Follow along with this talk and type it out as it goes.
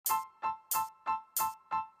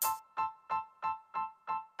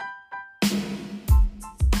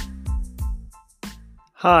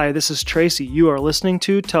Hi, this is Tracy. You are listening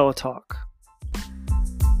to Teletalk.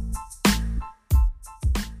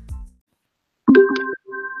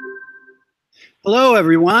 Hello,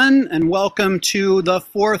 everyone, and welcome to the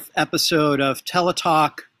fourth episode of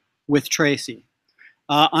Teletalk with Tracy.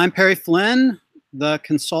 I'm Perry Flynn, the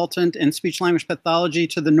consultant in speech-language pathology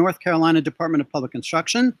to the North Carolina Department of Public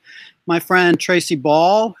Instruction. My friend Tracy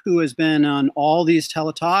Ball, who has been on all these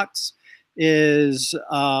Teletalks, is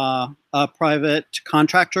a private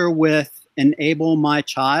contractor with Enable My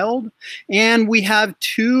Child. And we have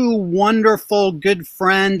two wonderful good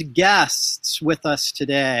friend guests with us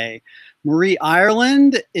today. Marie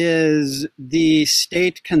Ireland is the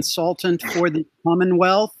state consultant for the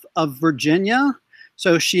Commonwealth of Virginia.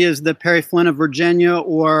 So she is the Perry Flynn of Virginia,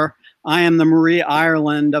 or I am the Marie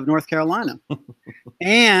Ireland of North Carolina.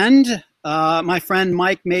 And my friend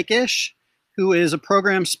Mike Makish, who is a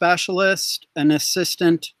program specialist, an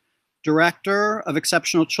assistant director of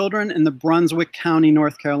exceptional children in the Brunswick County,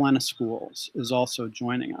 North Carolina schools, is also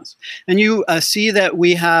joining us. And you see that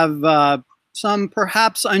we have some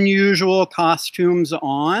perhaps unusual costumes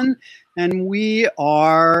on, and we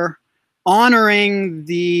are honoring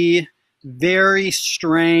the very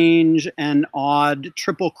strange and odd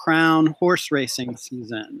Triple Crown horse racing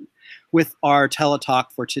season with our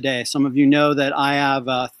Teletalk for today. Some of you know that I have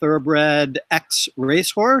a thoroughbred X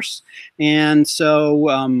racehorse, and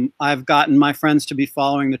so I've gotten my friends to be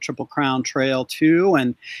following the Triple Crown Trail too.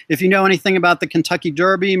 And if you know anything about the Kentucky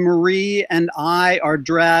Derby, Marie and I are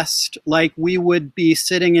dressed like we would be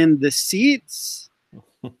sitting in the seats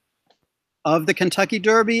of the Kentucky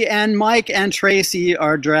Derby, and Mike and Tracy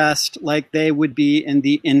are dressed like they would be in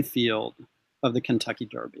the infield of the Kentucky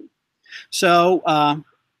Derby. So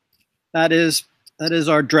that is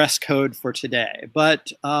our dress code for today.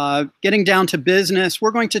 But getting down to business, we're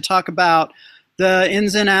going to talk about the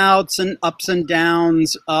ins and outs and ups and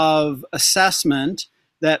downs of assessment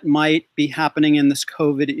that might be happening in this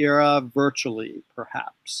COVID era virtually,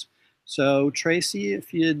 perhaps. So Tracy,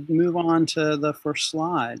 if you'd move on to the first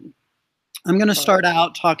slide. I'm going to start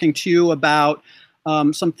out talking to you about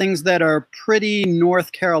some things that are pretty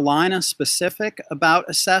North Carolina specific about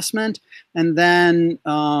assessment, and then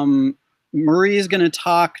Marie is going to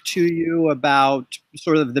talk to you about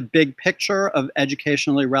sort of the big picture of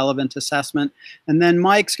educationally relevant assessment, and then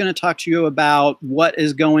Mike's going to talk to you about what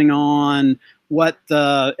is going on, what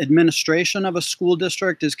the administration of a school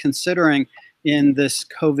district is considering in this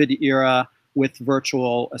COVID era with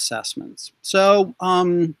virtual assessments. So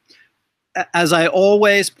as I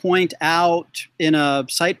always point out, in a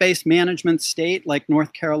site-based management state like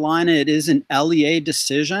North Carolina, it is an LEA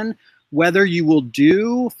decision whether you will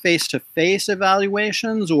do face-to-face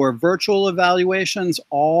evaluations or virtual evaluations.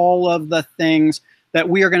 All of the things that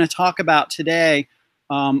we are going to talk about today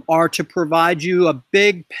are to provide you a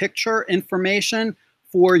big picture information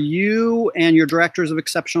for you and your directors of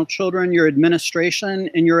exceptional children, your administration,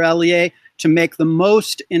 and your LEA to make the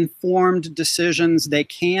most informed decisions they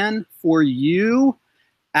can for you,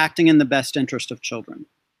 acting in the best interest of children.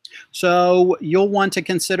 So you'll want to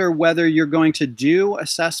consider whether you're going to do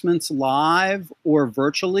assessments live or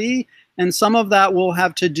virtually, and some of that will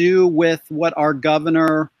have to do with what our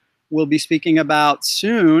governor will be speaking about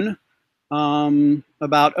soon,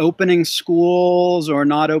 about opening schools or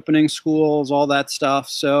not opening schools, all that stuff.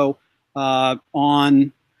 So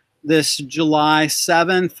on this July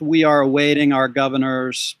 7th, we are awaiting our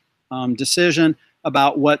governor's decision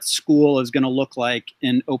about what school is going to look like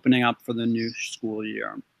in opening up for the new school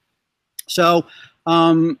year. So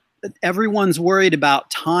everyone's worried about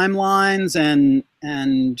timelines,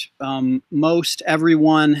 and most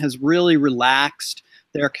everyone has really relaxed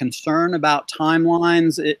their concern about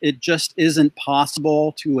timelines. It just isn't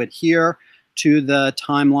possible to adhere to the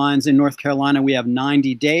timelines. In North Carolina, we have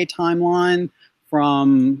 90-day timeline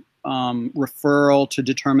from referral to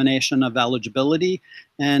determination of eligibility,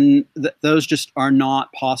 and those just are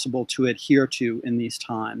not possible to adhere to in these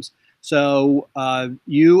times. So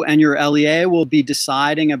you and your LEA will be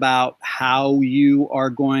deciding about how you are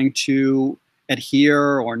going to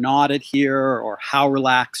adhere or not adhere, or how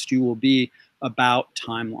relaxed you will be about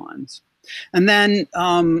timelines. And then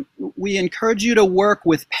we encourage you to work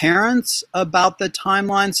with parents about the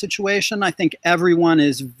timeline situation. I think everyone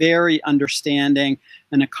is very understanding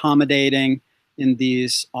and accommodating in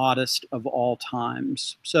these oddest of all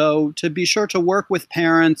times. So to be sure to work with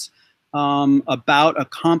parents about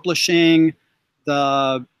accomplishing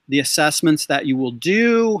the assessments that you will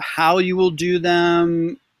do, how you will do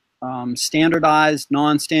them, standardized,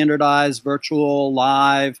 non-standardized, virtual,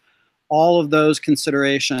 live, all of those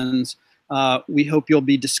considerations. We hope you'll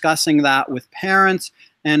be discussing that with parents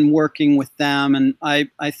and working with them. And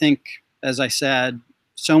I think, as I said,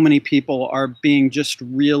 so many people are being just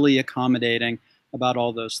really accommodating about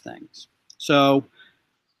all those things. So,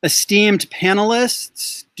 esteemed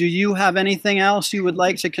panelists, do you have anything else you would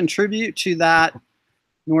like to contribute to that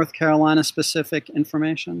North Carolina specific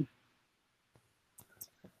information?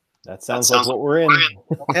 That sounds like what we're in.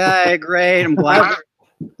 Okay, great. I'm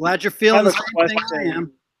glad you're feeling the same thing I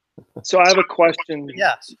am. So I have a question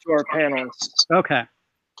Yes. to our panelists. Okay.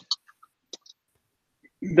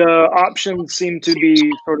 The options seem to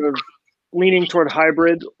be sort of leaning toward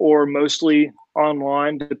hybrid or mostly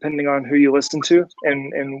online, depending on who you listen to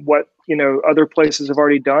and what, other places have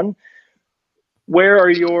already done. Where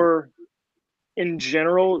are in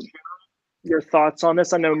general, your thoughts on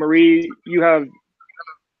this? I know, Marie, you have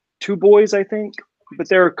 2 boys, I think, but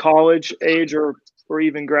they're college age or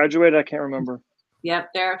even graduated. I can't remember.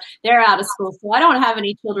 Yep, they're out of school. So I don't have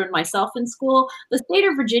any children myself in school. The state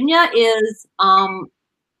of Virginia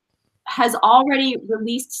has already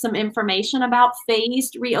released some information about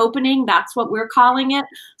phased reopening. That's what we're calling it.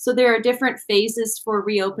 So there are different phases for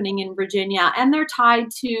reopening in Virginia, and they're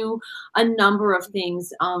tied to a number of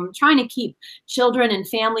things. Trying to keep children and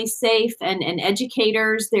families safe and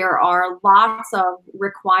educators. There are lots of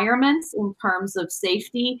requirements in terms of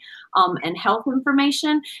safety and health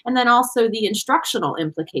information, and then also the instructional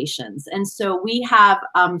implications. And so we have,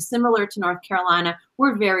 similar to North Carolina,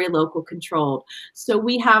 we're very local controlled. So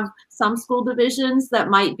we have some school divisions that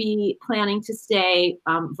might be planning to stay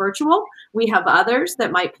virtual. We have others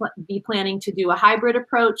that might be planning to do a hybrid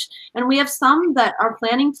approach. And we have some that are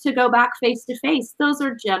planning to go back face-to-face. Those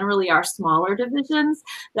are generally our smaller divisions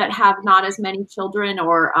that have not as many children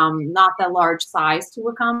or not the large size to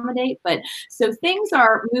accommodate. But so things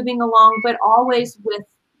are moving along, but always with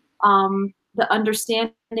the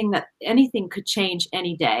understanding that anything could change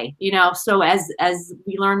any day, so as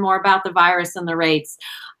we learn more about the virus and the rates,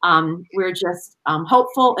 we're just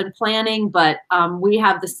hopeful and planning, but we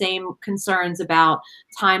have the same concerns about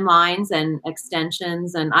timelines and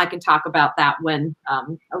extensions, and I can talk about that when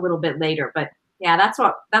a little bit later. But yeah, that's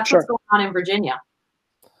Sure. what's going on in Virginia.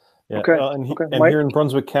 Yeah, Okay. And Mike? here in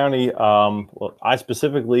Brunswick County, well, I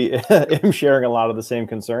specifically am sharing a lot of the same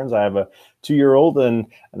concerns. I have a 2-year-old and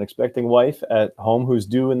an expecting wife at home who's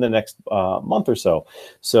due in the next month or so.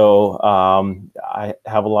 So I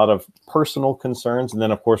have a lot of personal concerns. And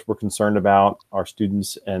then, of course, we're concerned about our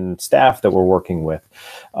students and staff that we're working with.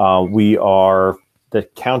 We are the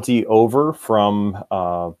county over from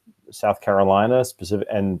South Carolina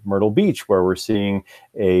and Myrtle Beach, where we're seeing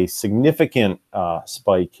a significant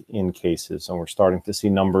spike in cases, and we're starting to see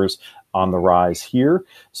numbers on the rise here.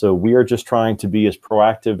 So we are just trying to be as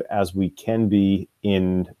proactive as we can be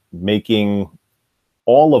in making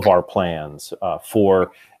all of our plans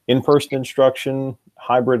for in-person instruction,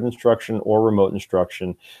 hybrid instruction, or remote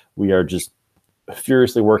instruction. We are just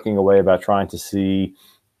furiously working away about trying to see,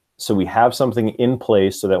 so we have something in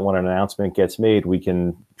place so that when an announcement gets made, we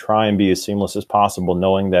can try and be as seamless as possible,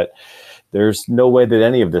 knowing that there's no way that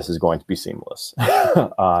any of this is going to be seamless.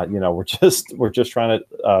 We're just trying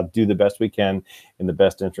to do the best we can in the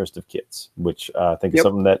best interest of kids, which I think is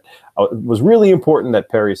something that was really important that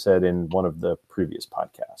Perry said in one of the previous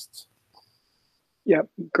podcasts. Yeah,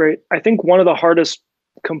 great. I think one of the hardest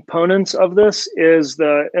components of this is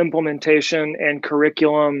the implementation and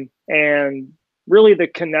curriculum and really the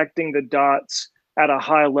connecting the dots at a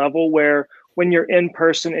high level, where when you're in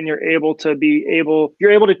person and you're able to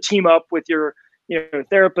team up with your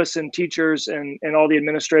therapists and teachers and all the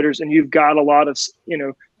administrators, and you've got a lot of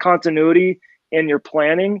continuity in your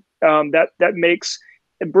planning,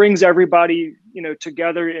 it brings everybody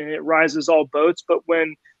together and it rises all boats. But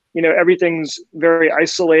when everything's very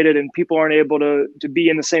isolated and people aren't able to be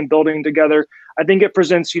in the same building together, I think it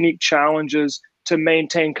presents unique challenges to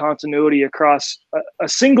maintain continuity across a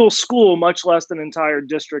single school, much less an entire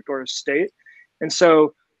district or a state. And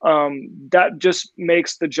so that just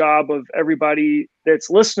makes the job of everybody that's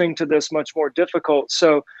listening to this much more difficult.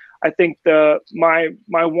 So I think my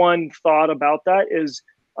one thought about that is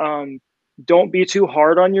don't be too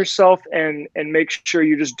hard on yourself and make sure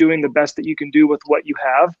you're just doing the best that you can do with what you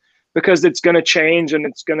have, because it's going to change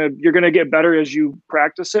and you're going to get better as you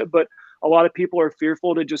practice it. But a lot of people are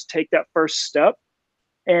fearful to just take that first step.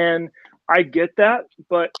 And I get that,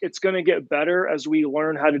 but it's going to get better as we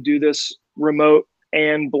learn how to do this remote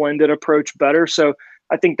and blended approach better. So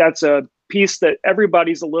I think that's a piece that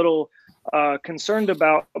everybody's a little concerned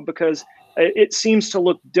about, because it seems to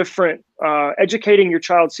look different. Educating your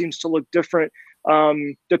child seems to look different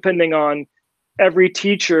depending on every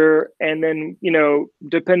teacher, and then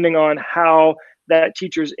depending on how that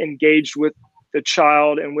teacher's engaged with the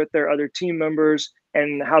child and with their other team members,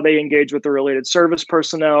 and how they engage with the related service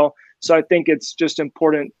personnel. So I think it's just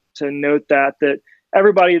important to note that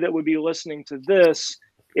everybody that would be listening to this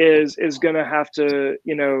is going to have to,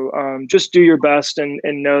 just do your best and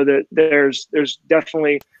know that there's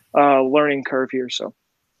definitely a learning curve here. So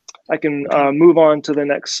I can move on to the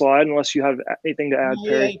next slide unless you have anything to add,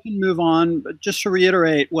 Perry. Yeah, you can move on. But just to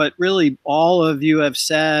reiterate what really all of you have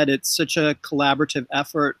said, it's such a collaborative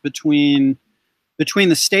effort between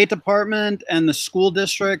the State Department and the school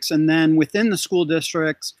districts, and then within the school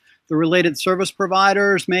districts, the related service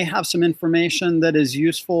providers may have some information that is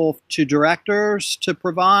useful to directors to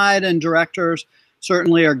provide, and directors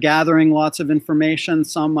certainly are gathering lots of information.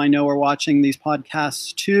 Some I know are watching these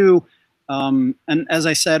podcasts too. And as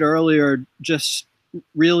I said earlier, just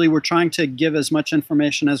really we're trying to give as much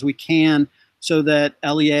information as we can so that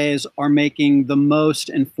LEAs are making the most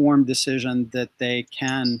informed decision that they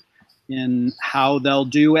can in how they'll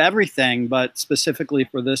do everything, but specifically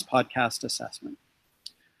for this podcast assessment.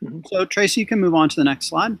 So Tracy, you can move on to the next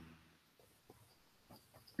slide.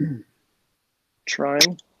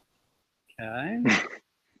 Trying. Okay.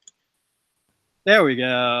 There we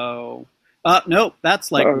go. Nope,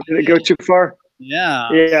 that's like. Oh, did it go too far?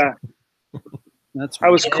 Yeah. Yeah. That's. I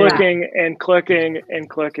was clicking and clicking and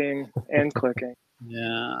clicking and clicking.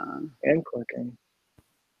 Yeah. And clicking.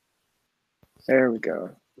 There we go.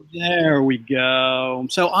 There we go.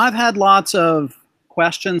 So I've had lots of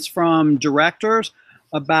questions from directors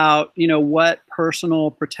about, what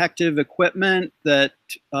personal protective equipment that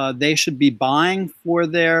they should be buying for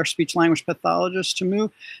their speech language pathologists to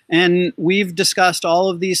move. And we've discussed all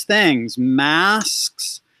of these things: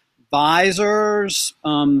 masks, visors,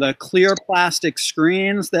 the clear plastic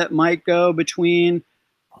screens that might go between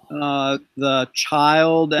the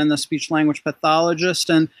child and the speech language pathologist.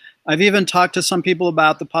 And I've even talked to some people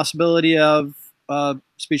about the possibility of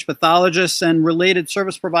speech pathologists and related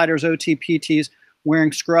service providers, OT-PTs,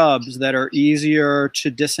 wearing scrubs that are easier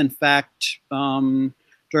to disinfect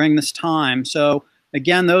during this time. So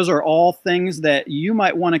again, those are all things that you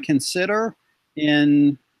might want to consider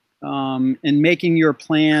in making your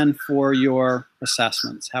plan for your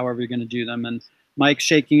assessments, however you're going to do them. And Mike's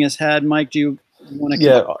shaking his head. Mike, do you want to?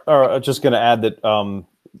 Yeah, just going to add that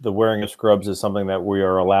the wearing of scrubs is something that we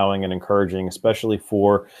are allowing and encouraging, especially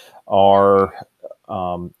for our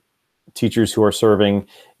teachers who are serving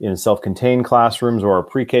in self-contained classrooms or a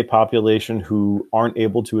pre-K population who aren't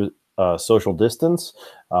able to social distance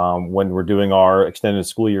when we're doing our extended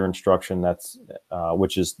school year instruction. That's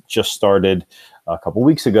which is just started a couple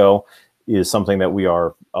weeks ago, is something that we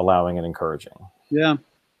are allowing and encouraging. Yeah.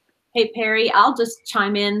 Hey, Perry, I'll just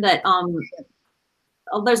chime in that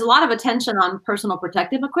there's a lot of attention on personal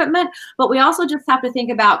protective equipment, but we also just have to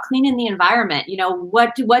think about cleaning the environment.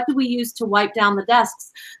 What do we use to wipe down the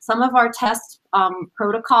desks? Some of our test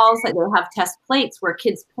protocols that will have test plates where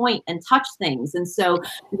kids point and touch things. And so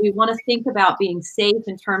we want to think about being safe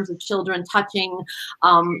in terms of children touching,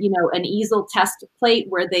 an easel test plate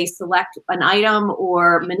where they select an item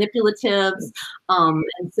or manipulatives.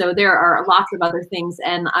 And so there are lots of other things.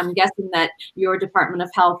 And I'm guessing that your Department of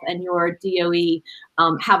Health and your DOE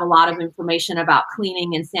have a lot of information about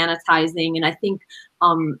cleaning and sanitizing. And I think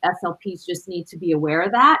SLPs just need to be aware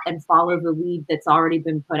of that and follow the lead that's already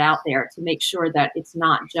been put out there to make sure that it's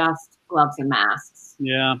not just gloves and masks.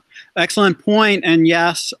 Yeah, excellent point. And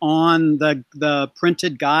yes, on the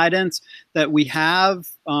printed guidance that we have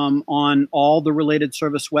on all the related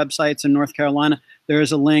service websites in North Carolina, there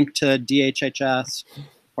is a link to DHHS,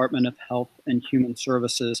 Department of Health and Human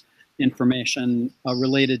Services information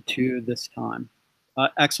related to this time.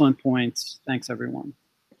 Excellent points. Thanks, everyone.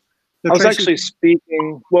 So I was Tracy, actually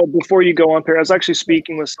speaking, well, before you go on, Perry, I was actually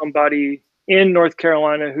speaking with somebody in North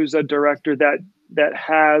Carolina who's a director that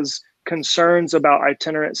has concerns about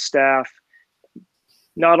itinerant staff,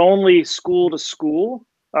 not only school to school,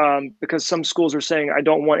 because some schools are saying, I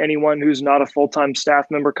don't want anyone who's not a full-time staff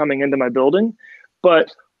member coming into my building,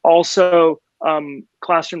 but also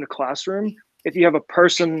classroom to classroom. If you have a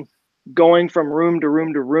person going from room to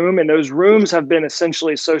room to room, and those rooms have been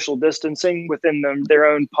essentially social distancing within their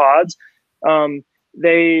own pods.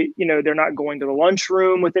 They're not going to the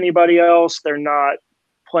lunchroom with anybody else. They're not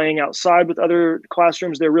playing outside with other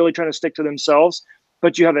classrooms. They're really trying to stick to themselves.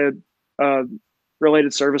 But you have a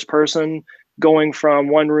related service person going from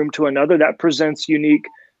one room to another. That presents unique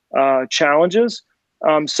challenges.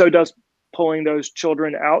 So does pulling those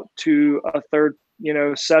children out to a third,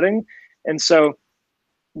 setting. And so,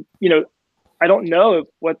 I don't know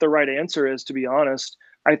what the right answer is, to be honest.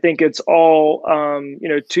 I think it's all,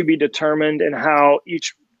 to be determined and how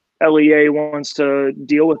each LEA wants to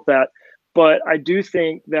deal with that. But I do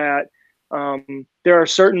think that there are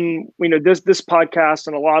certain, this podcast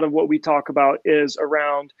and a lot of what we talk about is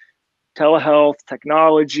around telehealth,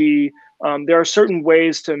 technology. There are certain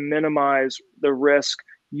ways to minimize the risk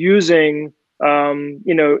using,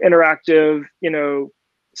 interactive,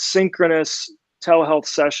 synchronous telehealth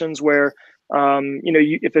sessions where,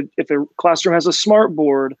 if a classroom has a smart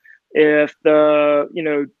board, if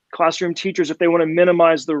the, classroom teachers, if they want to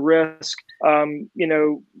minimize the risk,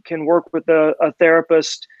 can work with a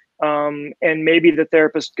therapist, and maybe the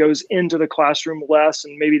therapist goes into the classroom less,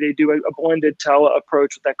 and maybe they do a blended tele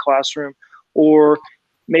approach with that classroom, or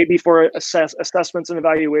maybe for assessments and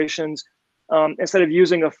evaluations, instead of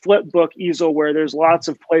using a flip book easel where there's lots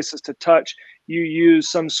of places to touch, you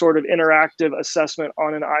use some sort of interactive assessment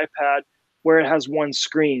on an iPad where it has one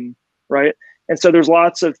screen, right? And so there's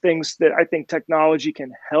lots of things that I think technology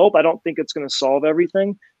can help. I don't think it's going to solve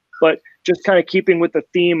everything, but just kind of keeping with the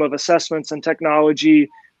theme of assessments and technology,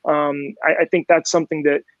 I think that's something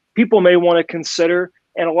that people may want to consider.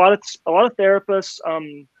 And a lot of therapists,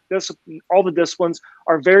 all the disciplines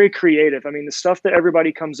are very creative. I mean, the stuff that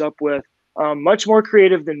everybody comes up with, much more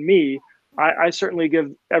creative than me. I certainly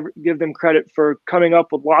give them credit for coming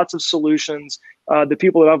up with lots of solutions. The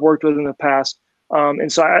people that I've worked with in the past, and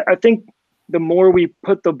so I think the more we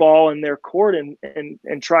put the ball in their court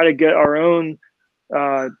and try to get our own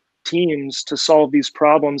teams to solve these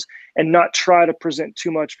problems and not try to present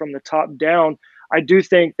too much from the top down, I do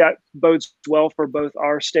think that bodes well for both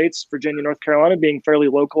our states, Virginia, North Carolina, being fairly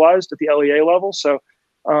localized at the LEA level. So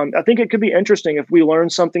I think it could be interesting if we learn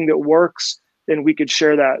something that works, then we could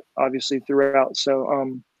share that obviously throughout.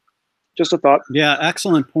 So just a thought. Yeah,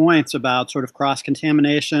 excellent points about sort of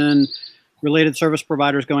cross-contamination, related service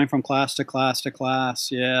providers going from class to class to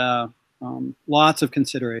class. Yeah, lots of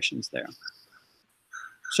considerations there.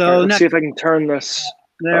 So right, let's see if I can turn this.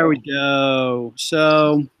 There we go.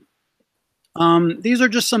 So these are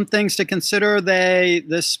just some things to consider.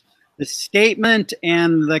 The statement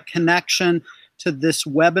and the connection to this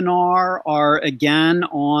webinar are again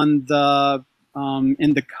on the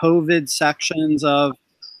in the COVID sections of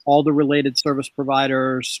all the related service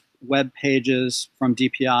providers web pages from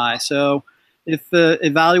DPI. So if the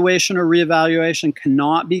evaluation or reevaluation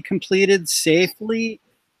cannot be completed safely,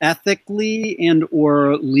 ethically, and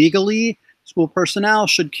or legally, school personnel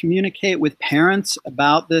should communicate with parents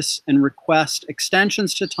about this and request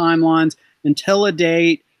extensions to timelines until a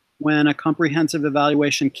date when a comprehensive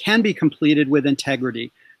evaluation can be completed with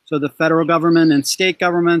integrity. So the federal government and state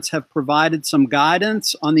governments have provided some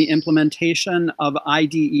guidance on the implementation of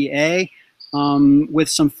IDEA with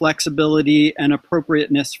some flexibility and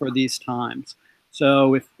appropriateness for these times.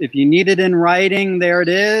 So if you need it in writing, there it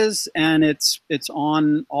is, and it's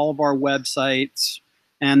on all of our websites,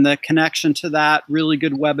 and the connection to that really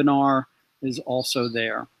good webinar is also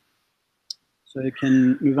there. So you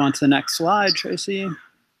can move on to the next slide, Tracy.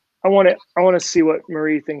 I want to see what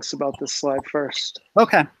Marie thinks about this slide first.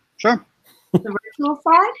 Okay, sure. The virtual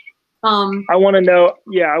slide? I want to know.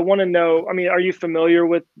 Yeah, I want to know. I mean, are you familiar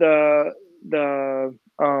with the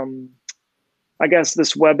I guess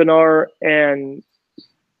this webinar and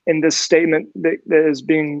in this statement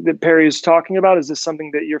that Perry is talking about? Is this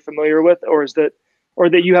something that you're familiar with, or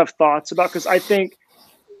that you have thoughts about? Because I think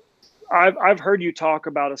I've heard you talk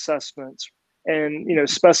about assessments and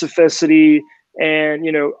specificity. And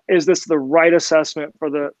is this the right assessment for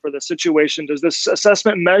the situation? Does this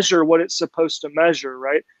assessment measure what it's supposed to measure?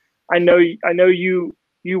 Right? I know you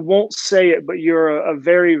won't say it, but you're a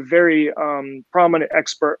very, very prominent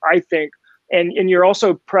expert, I think, and you're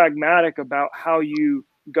also pragmatic about how you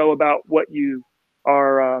go about what you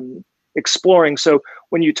are exploring. So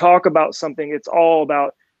when you talk about something, it's all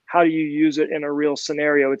about how do you use it in a real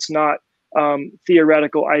scenario. It's not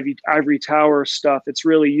theoretical ivory tower stuff. It's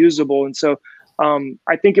really usable, and so.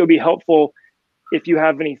 I think it would be helpful if you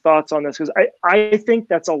have any thoughts on this, because I think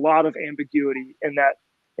that's a lot of ambiguity in that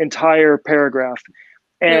entire paragraph.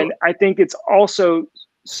 And I think it's also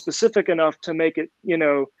specific enough to make it,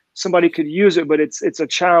 somebody could use it, but it's a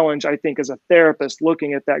challenge, I think, as a therapist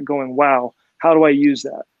looking at that going, wow, how do I use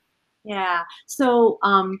that? Yeah. So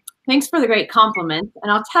thanks for the great compliment.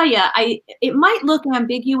 And I'll tell you, it might look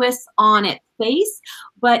ambiguous on its face,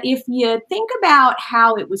 but if you think about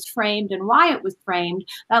how it was framed and why it was framed,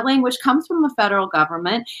 that language comes from the federal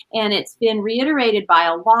government, and it's been reiterated by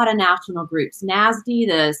a lot of national groups, NASD,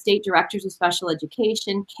 the State Directors of Special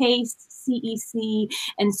Education, CASE, CEC,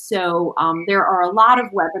 and so there are a lot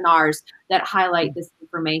of webinars that highlight this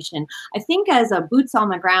information. I think as a boots on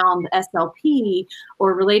the ground SLP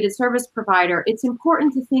or related service provider, it's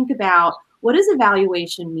important to think about what does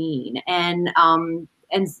evaluation mean, and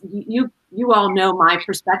you all know my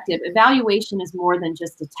perspective. Evaluation is more than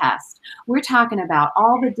just a test. We're talking about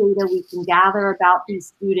all the data we can gather about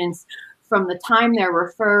these students from the time they're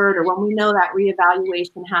referred or when we know that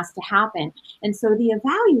reevaluation has to happen. And so the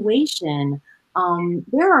evaluation,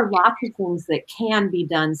 there are lots of things that can be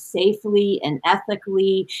done safely and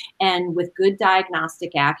ethically and with good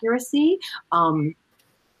diagnostic accuracy.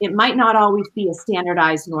 It might not always be a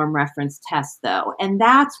standardized norm reference test, though, and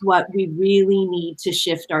that's what we really need to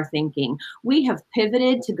shift our thinking. We have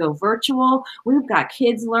pivoted to go virtual. We've got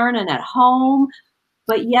kids learning at home,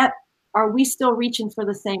 but yet are we still reaching for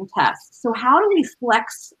the same test? So how do we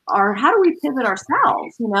flex how do we pivot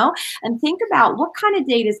ourselves, and think about what kind of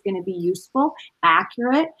data is going to be useful,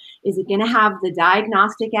 accurate? Is it going to have the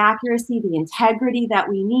diagnostic accuracy, the integrity that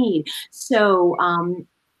we need? So,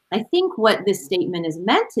 I think what this statement is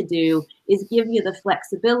meant to do is give you the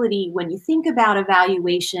flexibility when you think about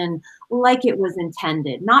evaluation like it was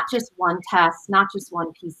intended, not just one test, not just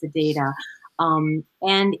one piece of data.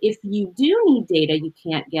 And if you do need data you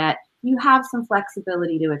can't get, you have some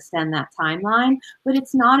flexibility to extend that timeline, but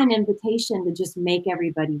it's not an invitation to just make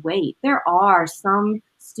everybody wait. There are some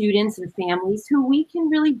students and families who we can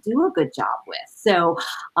really do a good job with. So,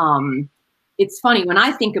 it's funny, when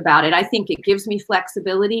I think about it, I think it gives me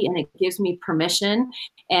flexibility and it gives me permission,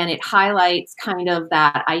 and it highlights kind of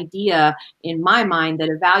that idea in my mind that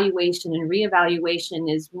evaluation and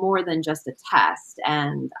reevaluation is more than just a test.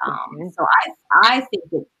 And so I think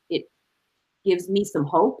it gives me some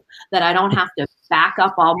hope that I don't have to back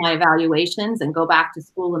up all my evaluations and go back to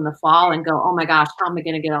school in the fall and go, oh my gosh, how am I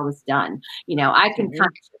going to get all this done? I can kind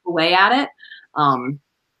of chip away at it.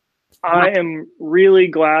 I am really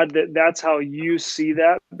glad that that's how you see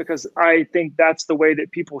that, because I think that's the way that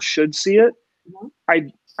people should see it.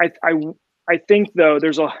 Mm-hmm. I think, though,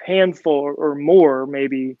 there's a handful or more,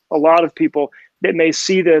 maybe a lot of people that may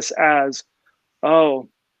see this as, oh,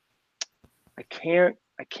 I can't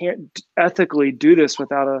ethically do this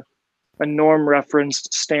without a norm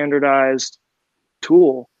referenced standardized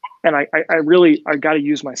tool. And I got to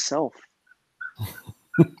use myself.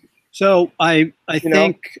 So I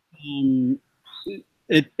think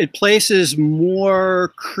it places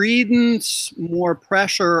more credence, more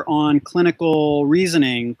pressure on clinical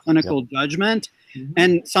reasoning, clinical judgment. Mm-hmm.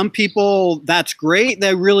 And some people, that's great.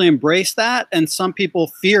 They really embrace that. And some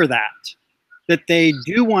people fear that they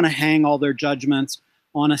do want to hang all their judgments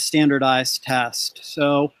on a standardized test.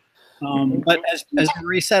 So, but as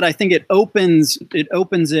Marie said, I think it opens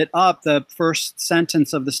it up. The first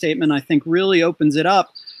sentence of the statement, I think, really opens it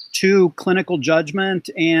up to clinical judgment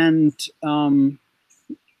and, to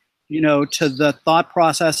the thought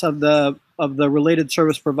process of the related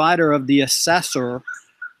service provider, of the assessor,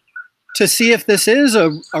 to see if this is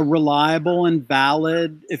a reliable and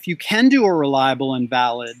valid, if you can do a reliable and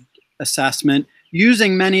valid assessment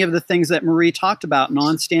using many of the things that Marie talked about,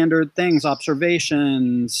 non-standard things,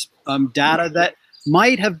 observations, data that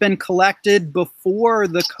might have been collected before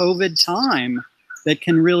the COVID time that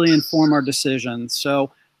can really inform our decisions.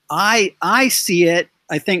 So I see it,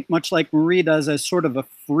 I think, much like Marie does, as sort of a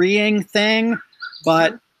freeing thing,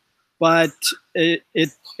 but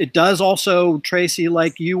it does also, Tracy,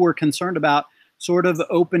 like you were concerned about, sort of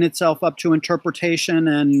open itself up to interpretation,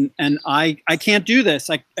 and I can't do this.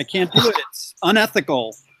 I can't do it. It's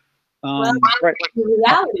unethical. Well, right. The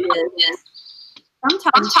reality is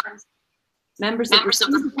sometimes members of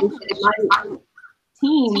the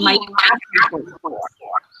team might ask for.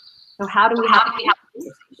 So how do we have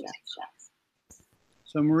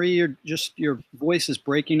So Marie, your voice is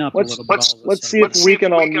breaking up a little bit. Let's see if we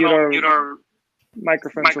can all mute our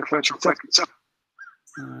microphones real quick.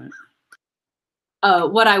 All right.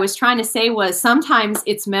 What I was trying to say was sometimes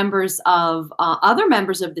it's members of other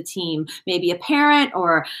members of the team, maybe a parent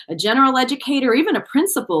or a general educator, or even a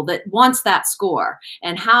principal that wants that score.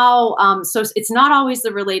 And how, so it's not always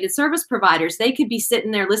the related service providers. They could be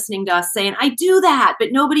sitting there listening to us saying, I do that,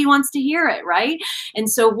 but nobody wants to hear it, right? And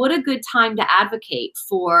so what a good time to advocate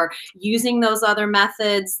for using those other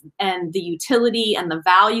methods and the utility and the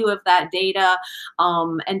value of that data.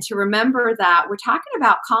 And to remember that we're talking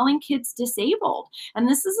about calling kids disabled. And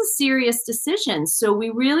this is a serious decision. So we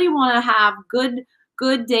really want to have good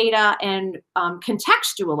data and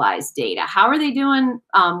contextualized data. How are they doing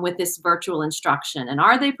with this virtual instruction? And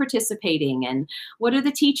are they participating? And what are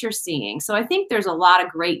the teachers seeing? So I think there's a lot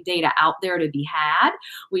of great data out there to be had.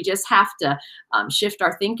 We just have to shift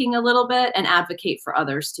our thinking a little bit and advocate for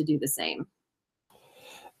others to do the same.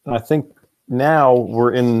 I think now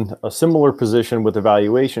we're in a similar position with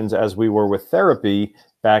evaluations as we were with therapy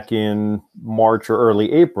back in March or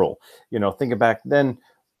early April. Thinking back then,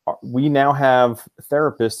 we now have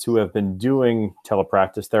therapists who have been doing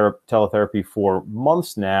teletherapy for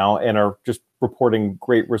months now and are just reporting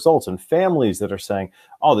great results, and families that are saying,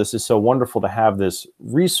 oh, this is so wonderful to have this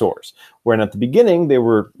resource. When at the beginning, they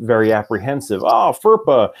were very apprehensive. Oh,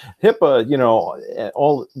 FERPA, HIPAA, you know,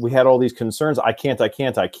 we had all these concerns. I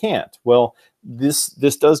can't. Well, this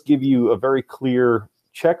does give you a very clear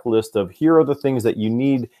checklist of here are the things that you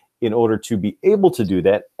need in order to be able to do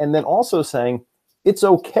that. And then also saying, it's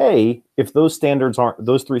okay if those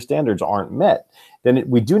three standards aren't met. Then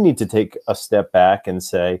we do need to take a step back and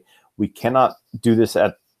say, we cannot do this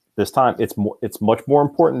at this time. It's much more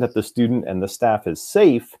important that the student and the staff is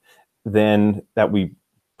safe than that we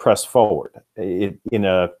press forward in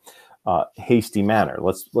a hasty manner.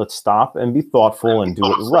 Let's stop and be thoughtful and do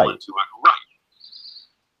it right.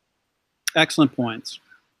 Excellent points.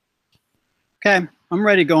 Okay, I'm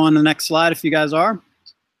ready to go on the next slide if you guys are.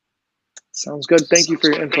 Sounds good. Thank you for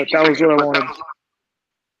your input. That was what I wanted.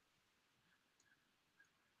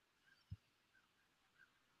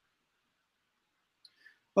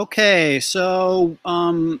 Okay, so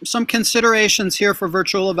some considerations here for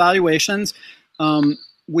virtual evaluations.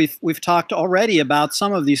 We've talked already about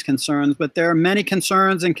some of these concerns, but there are many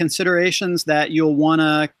concerns and considerations that you'll want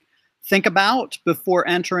to think about before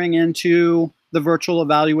entering into the virtual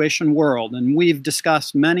evaluation world, and we've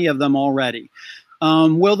discussed many of them already.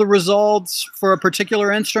 Will the results for a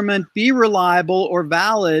particular instrument be reliable or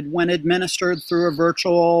valid when administered through a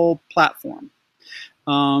virtual platform?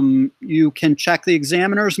 You can check the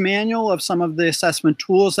examiner's manual of some of the assessment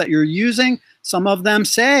tools that you're using. Some of them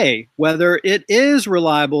say whether it is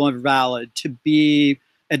reliable and valid to be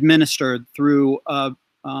administered through a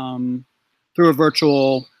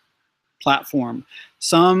virtual platform.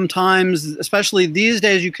 Sometimes, especially these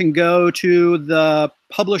days, you can go to the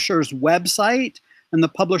publisher's website, and the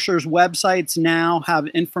publisher's websites now have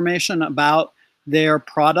information about their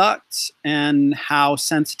products and how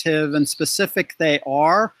sensitive and specific they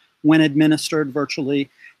are when administered virtually.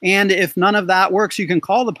 And if none of that works, you can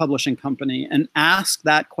call the publishing company and ask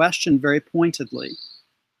that question very pointedly.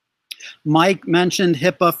 Mike mentioned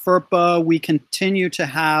HIPAA, FERPA. We continue to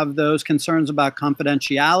have those concerns about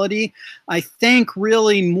confidentiality. I think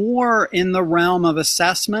really more in the realm of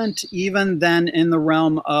assessment, even than in the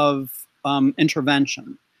realm of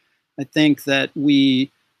intervention. I think that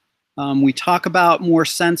we talk about more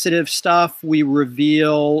sensitive stuff. We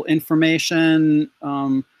reveal information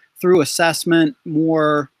through assessment,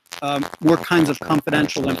 more kinds of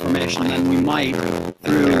confidential information than we might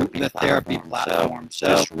through the therapy platform. So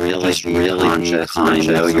just really conscious. I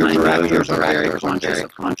know your directors are very conscious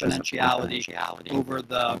of confidentiality over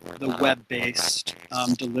the web-based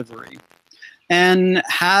delivery. And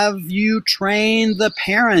have you trained the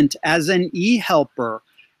parent as an e-helper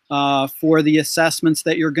for the assessments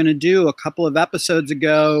that you're going to do? A couple of episodes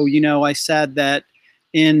ago, I said that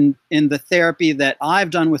in the therapy that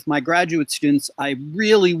I've done with my graduate students, I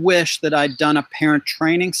really wish that I'd done a parent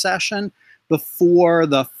training session before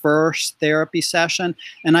the first therapy session.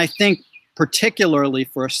 And I think particularly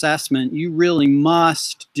for assessment, you really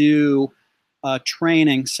must do a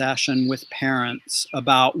training session with parents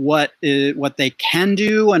about what they can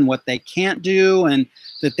do and what they can't do, and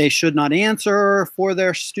that they should not answer for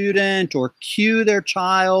their student or cue their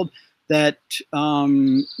child, that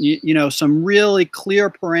some really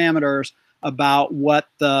clear parameters about what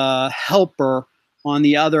the helper on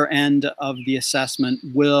the other end of the assessment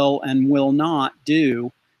will and will not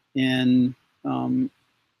do in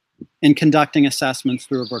conducting assessments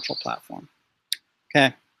through a virtual platform.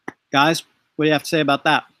 Okay, guys, what do you have to say about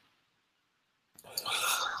that?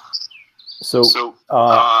 So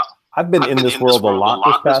I've been in this world a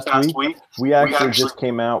lot this past week. We actually just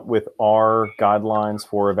came out with our guidelines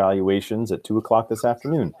for evaluations at 2 o'clock this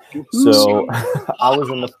afternoon. So I was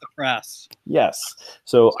in the press. Yes.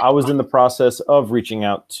 So I was in the process of reaching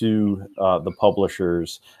out to the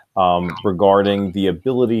publishers regarding the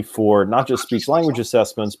ability for not just speech language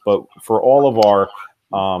assessments, but for all of our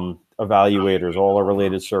evaluators, all our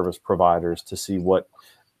related service providers, to see what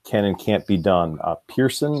can and can't be done. The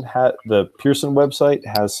Pearson website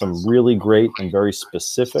has some really great and very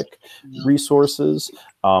specific resources.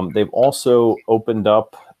 They've also opened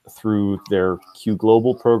up through their Q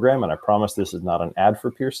Global program, and I promise this is not an ad for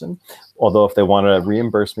Pearson, although if they want to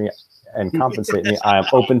reimburse me and compensate me, I am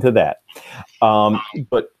open to that.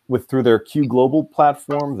 But through their Q Global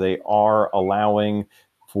platform, they are allowing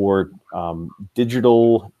for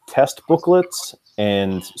digital test booklets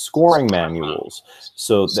and scoring manuals,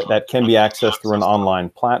 so that can be accessed through an online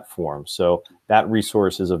platform. So that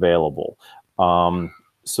resource is available.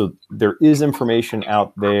 So there is information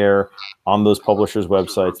out there on those publishers'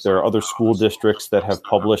 websites. There are other school districts that have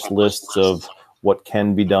published lists of what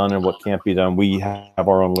can be done and what can't be done. We have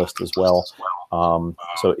our own list as well.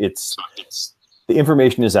 So the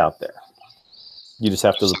information is out there. You just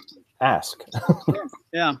have to ask.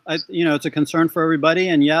 Yeah, it's a concern for everybody,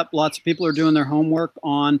 and yep, lots of people are doing their homework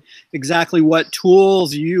on exactly what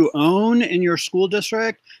tools you own in your school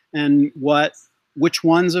district and which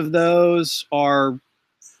ones of those are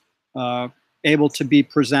able to be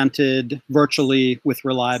presented virtually with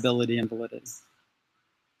reliability and validity.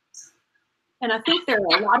 And I think there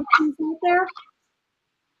are a lot of things out there,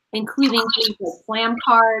 including things like slam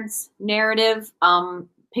cards, narrative,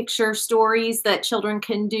 picture stories that children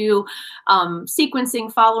can do, sequencing,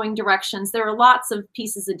 following directions. There are lots of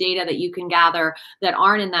pieces of data that you can gather that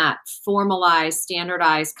aren't in that formalized,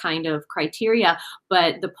 standardized kind of criteria.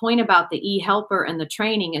 But the point about the e-helper and the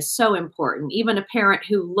training is so important. Even a parent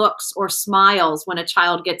who looks or smiles when a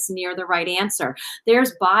child gets near the right answer,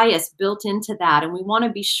 there's bias built into that. And we want to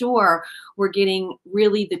be sure we're getting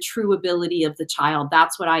really the true ability of the child.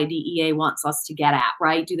 That's what IDEA wants us to get at,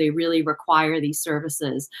 right? Do they really require these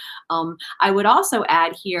services? I would also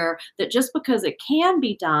add here that just because it can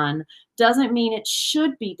be done doesn't mean it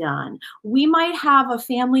should be done. We might have a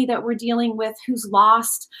family that we're dealing with who's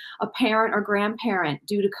lost a parent or grandparent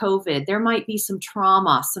due to COVID. There might be some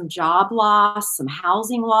trauma, some job loss, some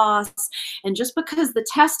housing loss. And just because the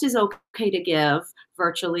test is okay to give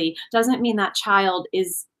virtually doesn't mean that child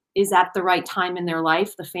is at the right time in their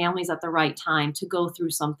life, the family's at the right time to go through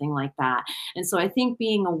something like that. And so I think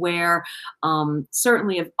being aware,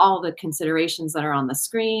 certainly of all the considerations that are on the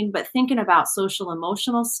screen, but thinking about social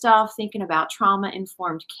emotional stuff, thinking about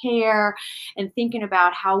trauma-informed care, and thinking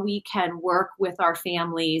about how we can work with our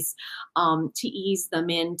families to ease them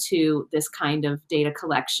into this kind of data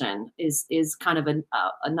collection is kind of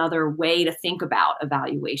another way to think about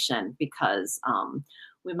evaluation, because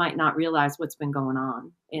we might not realize what's been going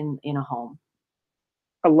on in a home.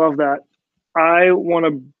 I love that. I want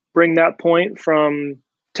to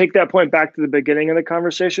take that point back to the beginning of the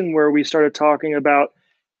conversation where we started talking about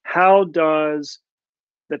how does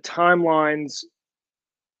the timelines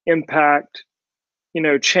impact,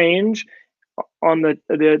 change on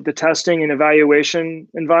the testing and evaluation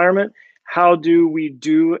environment. How do we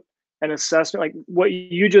do an assessment? Like what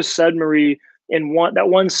you just said, Marie, in that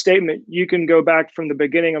one statement, you can go back from the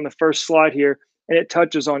beginning on the first slide here, and it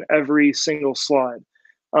touches on every single slide.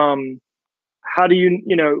 How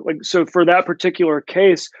do so for that particular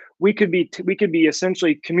case, we could be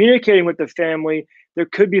essentially communicating with the family. There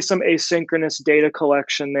could be some asynchronous data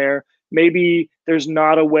collection there. Maybe there's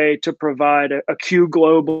not a way to provide a Q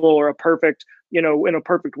global or a perfect, in a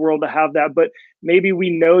perfect world to have that, but maybe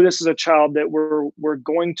we know this is a child that we're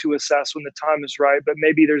going to assess when the time is right, but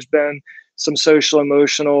maybe there's been some social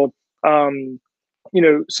emotional,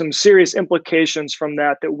 some serious implications from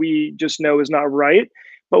that we just know is not right.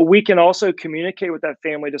 But we can also communicate with that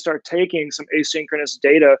family to start taking some asynchronous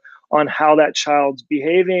data on how that child's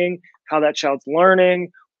behaving, how that child's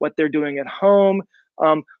learning, what they're doing at home.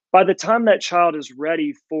 By the time that child is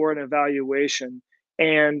ready for an evaluation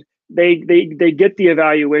and they get the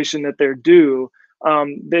evaluation that they're due,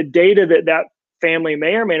 the data that family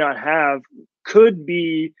may or may not have could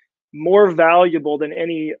be more valuable than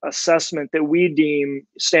any assessment that we deem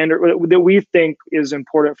standard, that we think is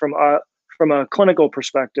important from a clinical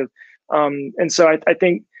perspective. And so I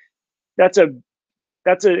think that's an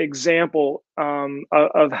example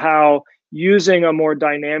of how using a more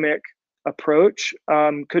dynamic approach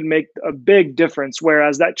could make a big difference,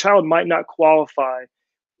 whereas that child might not qualify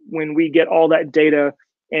when we get all that data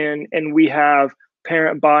and we have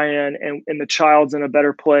parent buy-in and the child's in a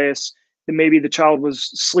better place. And maybe the child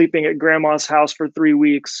was sleeping at grandma's house for 3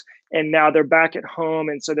 weeks and now they're back at home,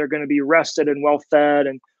 and so they're going to be rested and well fed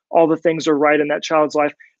and all the things are right in that child's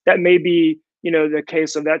life. That may be, the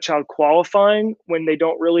case of that child qualifying when they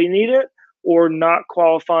don't really need it, or not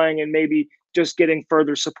qualifying and maybe just getting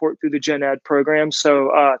further support through the Gen Ed program.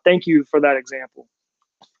 So thank you for that example.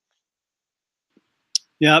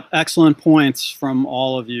 Yep, excellent points from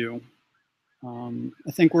all of you.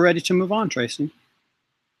 I think we're ready to move on, Tracy.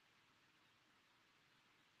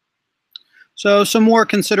 So some more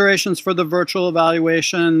considerations for the virtual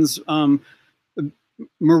evaluations.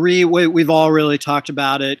 Marie, we've all really talked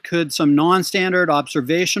about it. Could some non-standard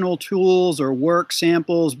observational tools or work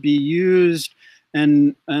samples be used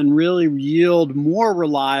and really yield more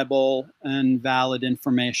reliable and valid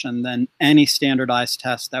information than any standardized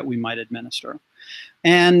test that we might administer?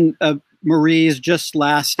 And Marie's just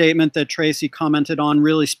last statement that Tracy commented on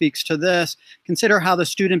really speaks to this. Consider how the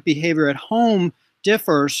student behavior at home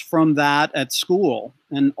differs from that at school.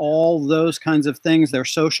 And all those kinds of things, their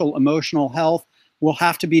social, emotional health, will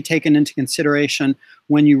have to be taken into consideration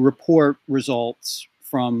when you report results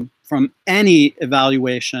from any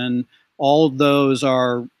evaluation. All of those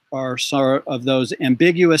are sort of those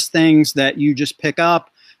ambiguous things that you just pick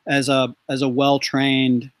up as a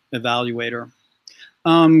well-trained evaluator.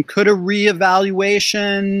 Could a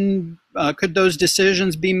reevaluation, could those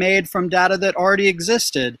decisions be made from data that already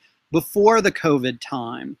existed before the COVID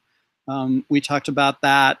time? We talked about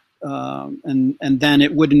that, and then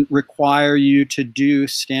it wouldn't require you to do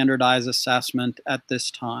standardized assessment at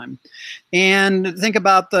this time. And think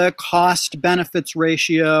about the cost-benefits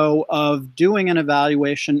ratio of doing an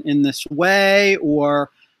evaluation in this way, or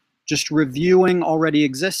just reviewing already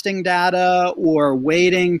existing data, or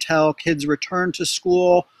waiting till kids return to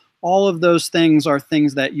school. All of those things are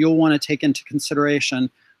things that you'll want to take into consideration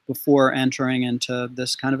before entering into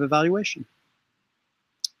this kind of evaluation.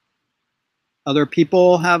 Other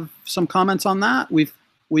people have some comments on that? We've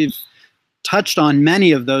touched on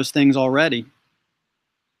many of those things already.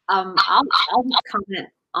 I'll comment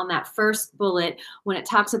on that first bullet when it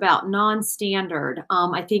talks about non-standard.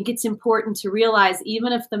 I think it's important to realize,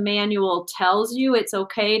 even if the manual tells you it's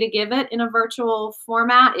okay to give it in a virtual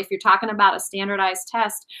format, if you're talking about a standardized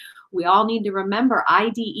test, we all need to remember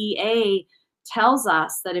IDEA tells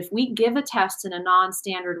us that if we give a test in a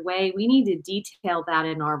non-standard way, we need to detail that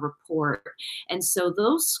in our report. And so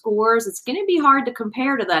those scores, it's going to be hard to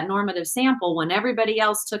compare to that normative sample when everybody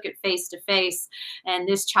else took it face-to-face and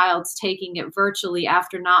this child's taking it virtually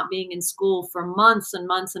after not being in school for months and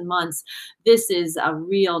months and months. This is a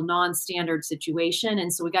real non-standard situation.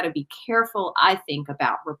 And so we got to be careful, I think,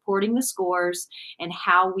 about reporting the scores and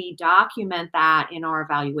how we document that in our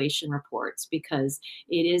evaluation reports, because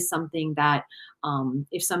it is something that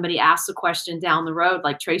if somebody asks a question down the road,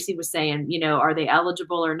 like Tracy was saying, you know, are they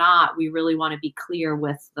eligible or not? We really want to be clear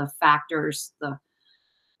with the factors, the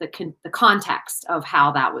context of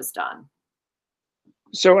how that was done.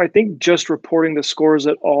 So I think just reporting the scores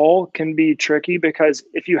at all can be tricky, because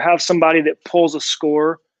if you have somebody that pulls a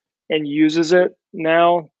score and uses it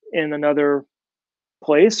now in another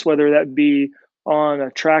place, whether that be on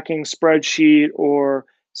a tracking spreadsheet or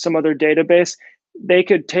some other database, they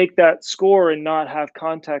could take that score and not have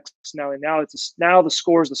context now. And now the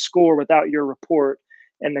score is the score without your report,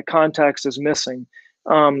 and the context is missing.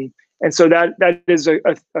 And so that is a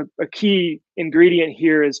key ingredient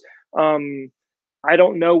here. Is I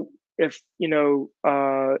don't know if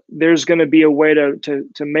there's going to be a way to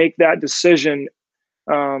make that decision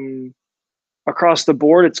across the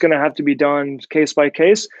board. It's going to have to be done case by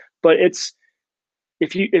case. But if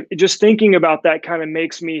just thinking about that kind of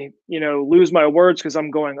makes me, lose my words, because I'm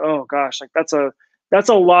going, oh gosh, like that's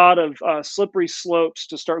a lot of slippery slopes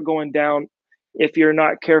to start going down if you're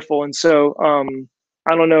not careful. And so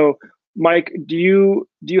I don't know, Mike, do you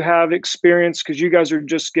have experience, because you guys are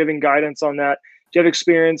just giving guidance on that? Do you have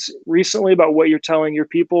experience recently about what you're telling your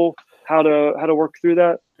people, how to work through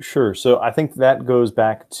that? Sure. So I think that goes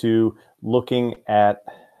back to looking at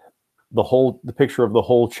the picture of the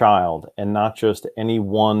whole child, and not just any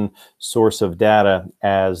one source of data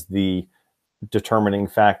as the determining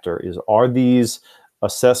factor. Are these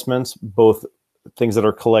assessments both things that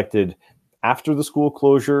are collected after the school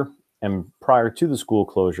closure and prior to the school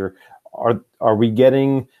closure? Are we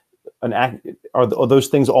getting are those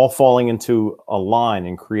things all falling into a line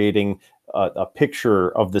and creating a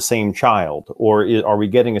picture of the same child, or are we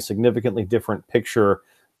getting a significantly different picture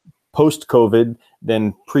post-COVID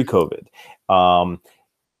than pre-COVID?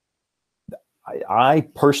 I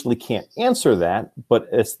personally can't answer that, but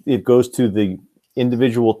it goes to the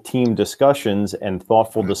individual team discussions and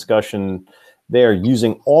thoughtful discussion there,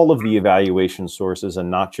 using all of the evaluation sources and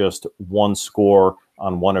not just one score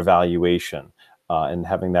on one evaluation, and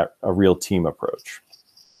having that a real team approach.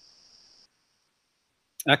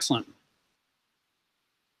 Excellent.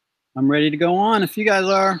 I'm ready to go on if you guys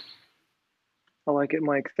are. I like it,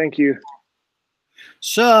 Mike. Thank you.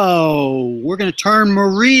 So we're going to turn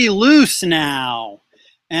Marie loose now.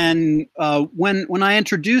 And when I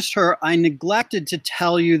introduced her, I neglected to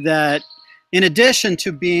tell you that in addition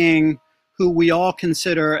to being who we all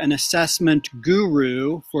consider an assessment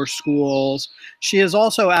guru for schools, she is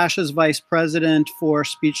also ASHA's vice president for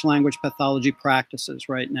speech-language pathology practices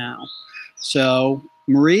right now. So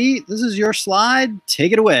Marie, this is your slide.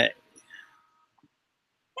 Take it away.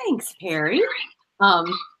 Thanks, Perry.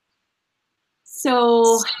 Okay,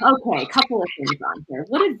 a couple of things on here.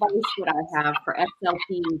 What advice would I have for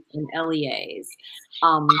SLPs and LEAs?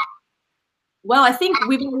 Well, I think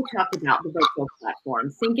we've already talked about the virtual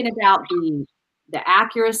platform, thinking about the the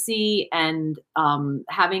accuracy and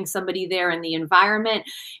having somebody there in the environment.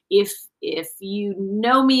 If you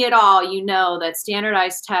know me at all, you know that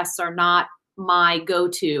standardized tests are not my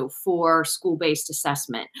go-to for school-based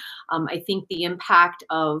assessment. I think the impact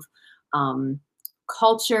of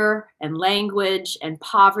culture and language and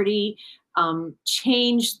poverty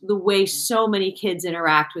changed the way so many kids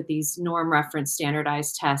interact with these norm reference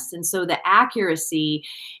standardized tests. And so the accuracy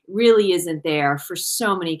really isn't there for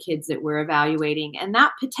so many kids that we're evaluating. And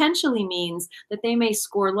that potentially means that they may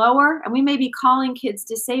score lower, and we may be calling kids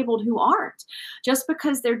disabled who aren't, just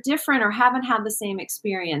because they're different or haven't had the same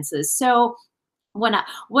experiences. So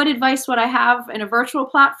what advice would I have in a virtual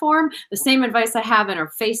platform? The same advice I have in a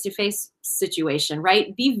face-to-face situation,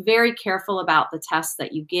 right? Be very careful about the tests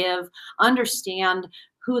that you give. Understand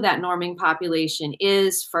who that norming population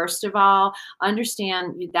is, first of all.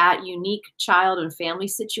 Understand that unique child and family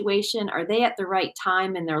situation. Are they at the right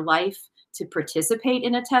time in their life to participate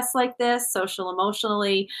in a test like this, social,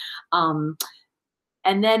 emotionally?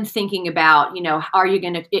 And then thinking about, you know, are you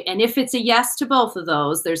going to, and if it's a yes to both of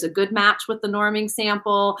those, there's a good match with the norming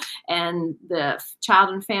sample and the child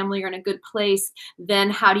and family are in a good place, then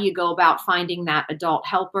how do you go about finding that adult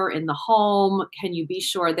helper in the home? Can you be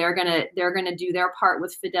sure they're going to do their part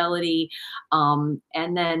with fidelity?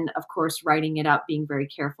 And then, of course, writing it up, being very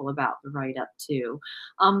careful about the write-up too.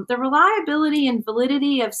 The reliability and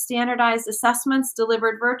validity of standardized assessments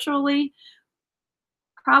delivered virtually,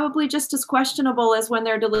 probably just as questionable as when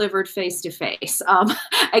they're delivered face-to-face.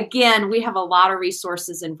 Again, we have a lot of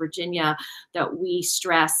resources in Virginia that we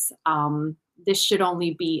stress this should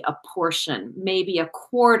only be a portion, maybe a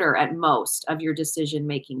quarter at most of your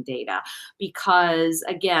decision-making data, because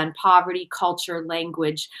again, poverty, culture,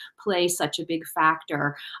 language play such a big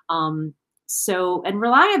factor. And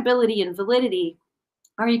reliability and validity,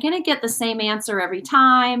 are you going to get the same answer every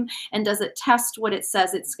time? And does it test what it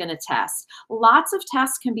says it's going to test? Lots of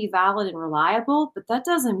tests can be valid and reliable, but that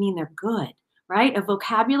doesn't mean they're good, right? A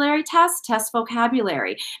vocabulary test tests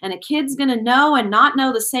vocabulary, and a kid's going to know and not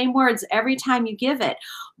know the same words every time you give it.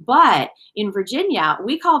 But in Virginia,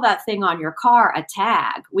 we call that thing on your car a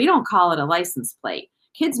tag. We don't call it a license plate.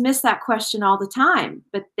 Kids miss that question all the time,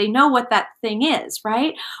 but they know what that thing is,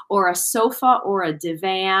 right? Or a sofa or a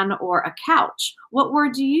divan or a couch. What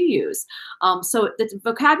word do you use? So the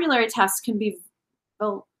vocabulary tests can be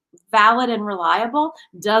valid and reliable,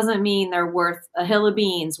 doesn't mean they're worth a hill of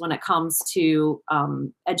beans when it comes to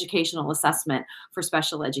educational assessment for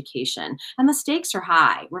special education. And the stakes are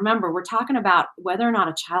high. Remember, we're talking about whether or not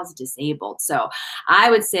a child's disabled. So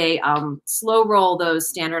I would say slow roll those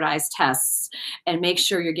standardized tests and make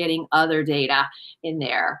sure you're getting other data in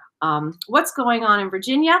there. What's going on in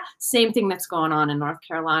Virginia? Same thing that's going on in North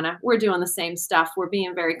Carolina. We're doing the same stuff. We're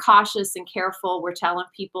being very cautious and careful. We're telling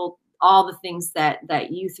people all the things that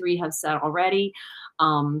you three have said already,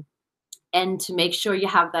 and to make sure you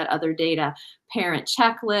have that other data, parent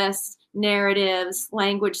checklists, narratives,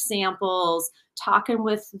 language samples, talking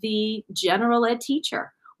with the general ed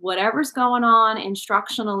teacher. Whatever's going on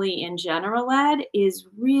instructionally in general ed is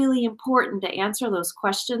really important to answer those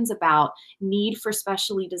questions about need for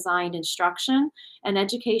specially designed instruction and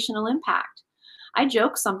educational impact. I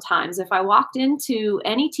joke sometimes, if I walked into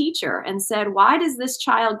any teacher and said, why does this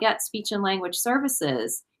child get speech and language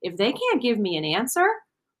services? If they can't give me an answer,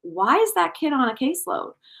 why is that kid on a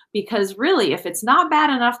caseload? Because really, if it's not bad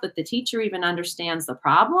enough that the teacher even understands the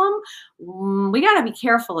problem, we got to be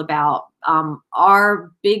careful about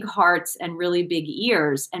our big hearts and really big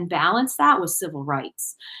ears and balance that with civil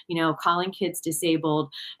rights, you know, calling kids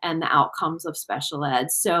disabled and the outcomes of special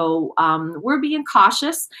ed. So we're being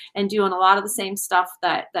cautious and doing a lot of the same stuff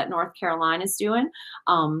that North Carolina is doing.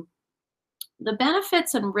 The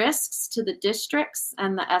benefits and risks to the districts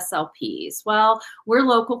and the SLPs. Well, we're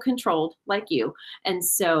local controlled like you. And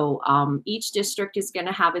so each district is going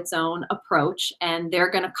to have its own approach, and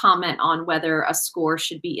they're going to comment on whether a score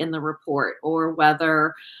should be in the report or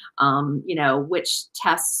whether, you know, which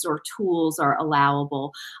tests or tools are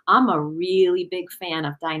allowable. I'm a really big fan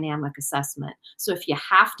of dynamic assessment. So if you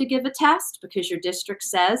have to give a test because your district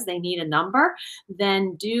says they need a number,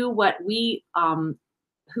 then do what we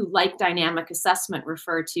who like dynamic assessment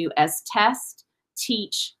refer to as test,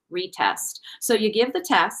 teach, retest. So you give the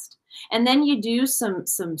test, and then you do some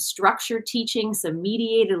structured teaching, some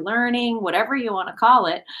mediated learning, whatever you want to call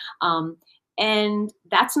it. And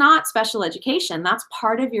that's not special education. That's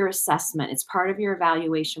part of your assessment. It's part of your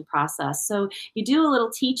evaluation process. So you do a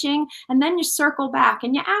little teaching, and then you circle back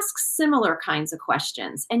and you ask similar kinds of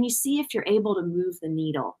questions, and you see if you're able to move the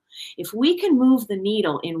needle. If we can move the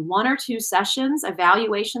needle in 1 or 2 sessions,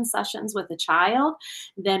 evaluation sessions with a child,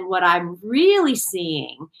 then what I'm really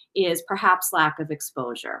seeing is perhaps lack of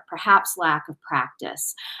exposure, perhaps lack of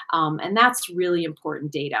practice. And that's really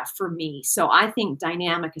important data for me. So I think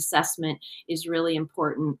dynamic assessment is really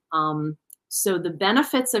important. So the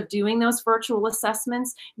benefits of doing those virtual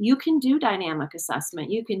assessments, you can do dynamic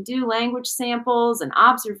assessment. You can do language samples and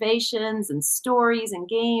observations and stories and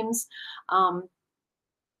games.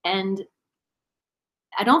 And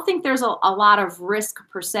I don't think there's a lot of risk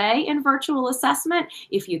per se in virtual assessment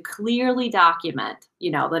if you clearly document,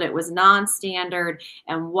 that it was non-standard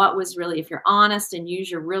and what was really, if you're honest and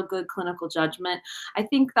use your real good clinical judgment. I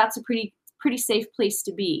think that's a pretty safe place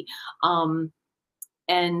to be.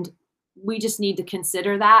 And we just need to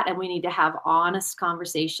consider that, and we need to have honest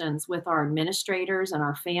conversations with our administrators and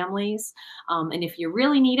our families. And if you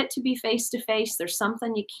really need it to be face-to-face, there's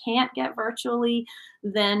something you can't get virtually,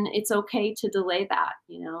 then it's okay to delay that,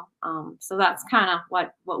 So that's kind of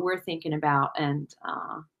what we're thinking about, and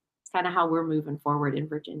it's kind of how we're moving forward in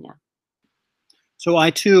Virginia. So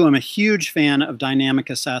I too am a huge fan of dynamic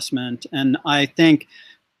assessment, and I think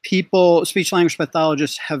speech language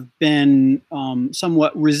pathologists have been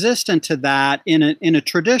somewhat resistant to that in a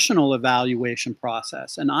traditional evaluation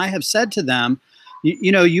process. And I have said to them,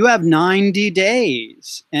 you have 90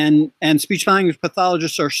 days, and speech language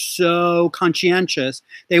pathologists are so conscientious.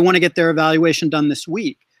 They want to get their evaluation done this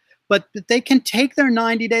week. But they can take their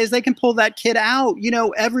 90 days, they can pull that kid out,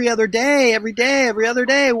 every other day, every day, every other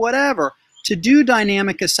day, whatever, to do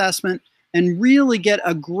dynamic assessment and really get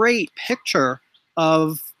a great picture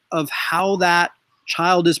of how that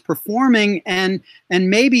child is performing, and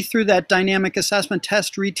maybe through that dynamic assessment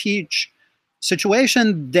test reteach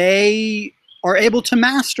situation, they are able to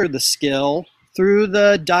master the skill through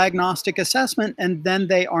the diagnostic assessment, and then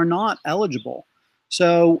they are not eligible.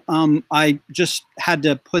 So I just had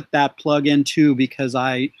to put that plug in too, because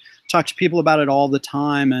I talk to people about it all the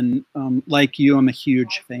time, and like you, I'm a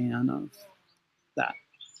huge fan of that.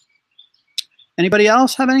 Anybody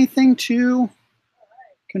else have anything to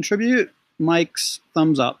contribute? Mike's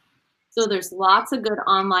thumbs up. So there's lots of good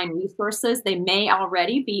online resources. They may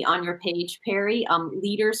already be on your page, Perry.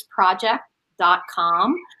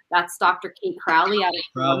 Leadersproject.com. That's Dr. Kate Crowley out of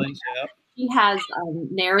Crowley. Yep. She has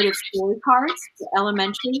narrative story cards for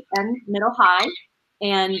elementary and middle high.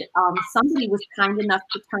 And somebody was kind enough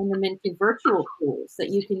to turn them into virtual tools that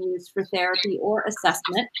you can use for therapy or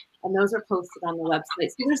assessment. And those are posted on the website.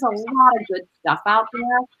 So there's a lot of good stuff out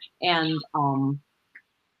there. And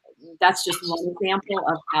that's just one example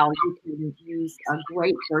of how you can use a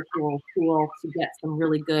great virtual tool to get some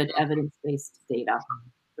really good evidence-based data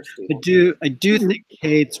for students. I do think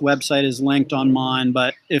Kate's website is linked on mine,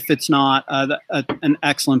 but if it's not, an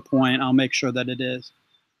excellent point. I'll make sure that it is.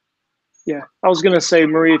 Yeah, I was going to say,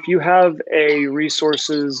 Marie, if you have a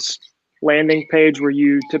resources landing page where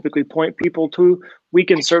you typically point people to, we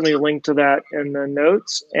can certainly link to that in the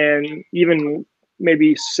notes, and even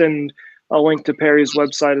maybe send a link to Perry's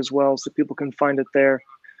website as well, so people can find it there.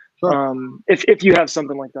 Sure. If you have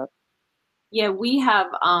something like that. Yeah, we have.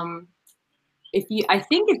 I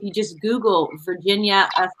think if you just Google Virginia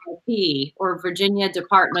SLP or Virginia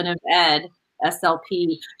Department of Ed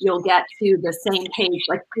SLP, you'll get to the same page,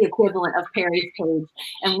 like the equivalent of Perry's page.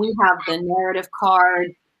 And we have the narrative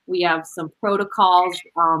card. We have some protocols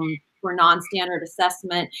for non-standard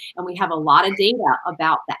assessment, and we have a lot of data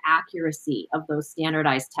about the accuracy of those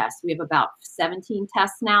standardized tests. We have about 17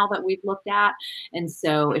 tests now that we've looked at. And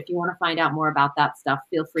so if you want to find out more about that stuff,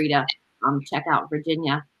 feel free to check out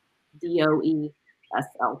Virginia DOE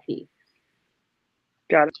SLP.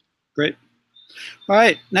 Got it. Great. All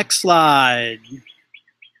right, next slide.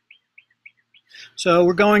 So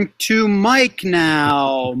we're going to Mike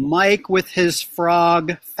now. Mike with his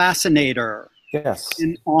frog fascinator. Yes.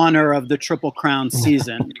 In honor of the Triple Crown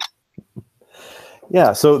season.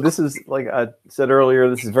 Yeah, so this is, like I said earlier,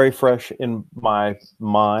 this is very fresh in my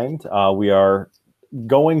mind. We are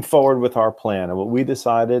going forward with our plan. And what we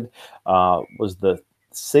decided was the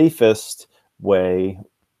safest way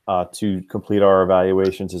to complete our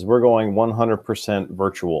evaluations is we're going 100%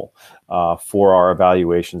 virtual for our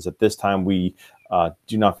evaluations. At this time, we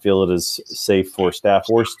do not feel it is safe for staff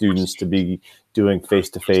or students to be doing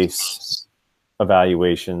face-to-face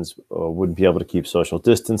evaluations, wouldn't be able to keep social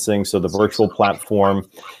distancing. So the virtual platform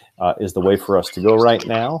is the way for us to go right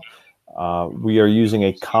now. We are using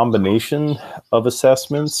a combination of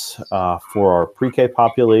assessments for our pre-K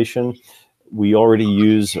population. We already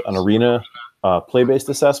use an arena play-based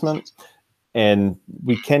assessment, and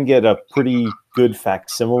we can get a pretty good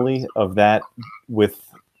facsimile of that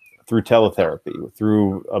through teletherapy,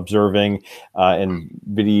 through observing and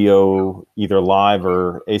video, either live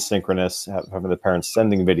or asynchronous, having the parents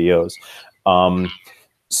sending videos.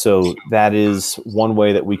 So that is one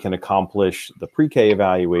way that we can accomplish the pre-K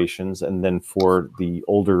evaluations. And then for the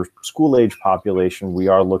older school age population, we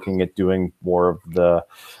are looking at doing more of the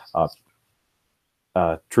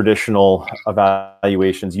traditional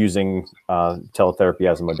evaluations using teletherapy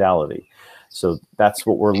as a modality. So that's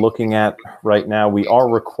what we're looking at right now. We are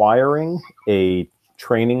requiring a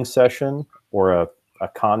training session or a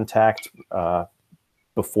contact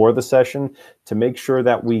before the session to make sure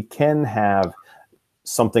that we can have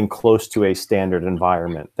something close to a standard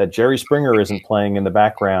environment, that Jerry Springer isn't playing in the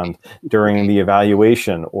background during the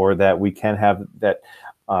evaluation, or that we can have that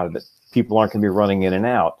people aren't going to be running in and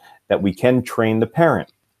out, that we can train the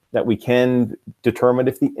parent, that we can determine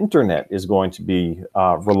if the internet is going to be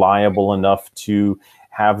reliable enough to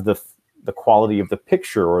have the quality of the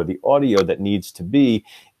picture or the audio that needs to be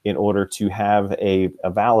in order to have a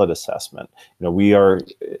valid assessment. You know,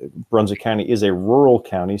 Brunswick County is a rural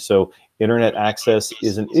county, so internet access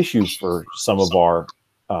is an issue for some of our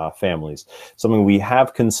families. Something we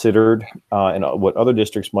have considered, and what other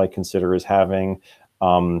districts might consider, is having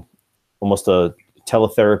almost a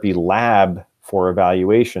teletherapy lab for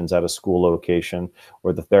evaluations at a school location,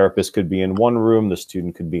 where the therapist could be in one room, the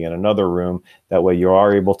student could be in another room. That way you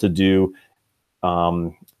are able to do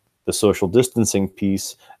the social distancing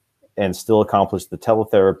piece and still accomplish the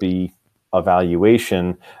teletherapy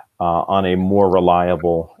evaluation on a more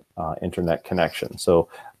reliable internet connection. So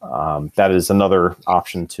that is another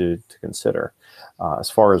option to consider.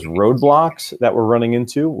 As far as roadblocks that we're running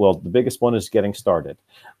into, well, the biggest one is getting started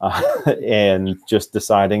and just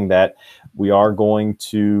deciding that we are going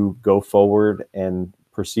to go forward and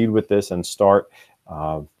proceed with this and start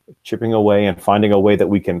chipping away and finding a way that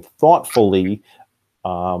we can thoughtfully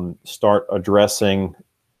start addressing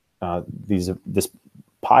this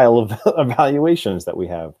pile of evaluations that we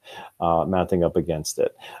have mounting up against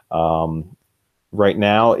it. Right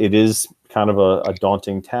now, it is kind of a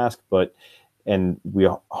daunting task, and we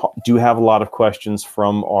do have a lot of questions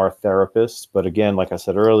from our therapists. But again, like I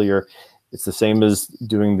said earlier, it's the same as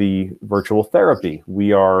doing the virtual therapy.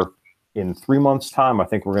 We are, in 3 months' time, I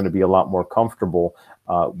think we're going to be a lot more comfortable.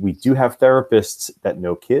 We do have therapists that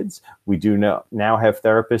know kids. We do now have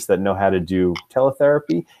therapists that know how to do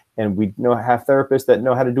teletherapy, and we have therapists that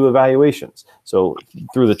know how to do evaluations. So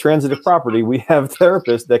through the transitive property, we have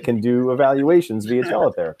therapists that can do evaluations via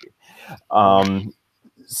teletherapy.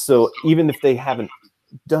 So even if they haven't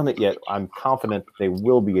done it yet, I'm confident they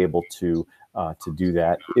will be able to do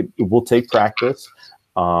that. It will take practice,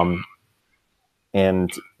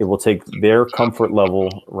 and it will take their comfort level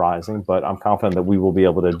rising, but I'm confident that we will be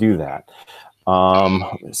able to do that.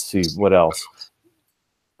 Let's see, what else?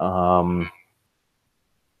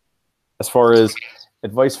 As far as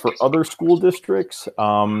advice for other school districts,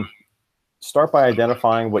 start by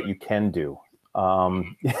identifying what you can do.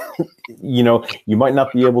 You know, you might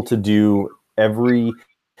not be able to do every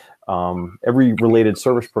related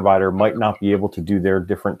service provider might not be able to do their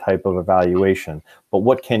different type of evaluation, but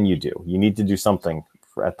what can you do? You need to do something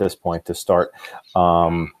at this point to start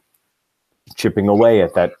chipping away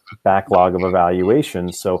at that backlog of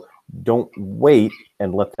evaluations. So don't wait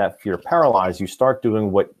and let that fear paralyze you. Start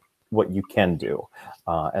doing what you can do.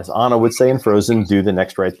 As Anna would say in Frozen, do the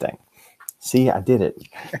next right thing. See, I did it.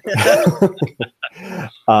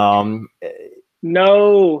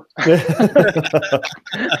 No.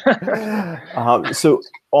 So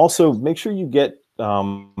also make sure you get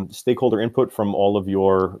stakeholder input from all of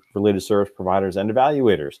your related service providers and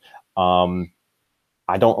evaluators.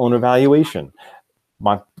 I don't own evaluation.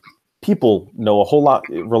 My people know a whole lot.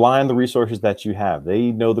 Rely on the resources that you have.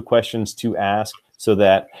 They know the questions to ask, so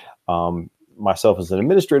that myself as an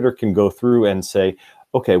administrator can go through and say,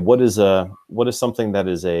 okay, what is something that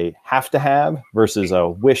is a have to have versus a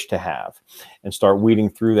wish to have, and start weeding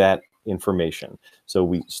through that information. So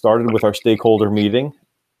we started with our stakeholder meeting.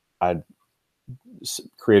 I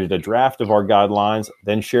created a draft of our guidelines,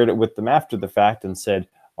 then shared it with them after the fact and said,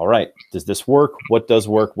 all right, does this work? What does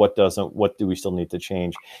work? What doesn't? What do we still need to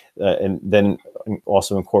change? And then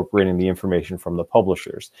also incorporating the information from the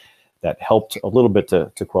publishers. That helped a little bit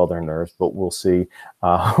to quell their nerves, but we'll see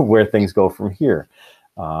where things go from here.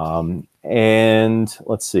 And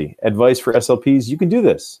let's see, advice for SLPs, you can do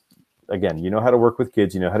this. Again, you know how to work with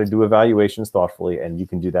kids, you know how to do evaluations thoughtfully, and you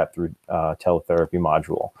can do that through teletherapy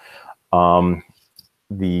module.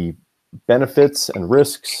 The benefits and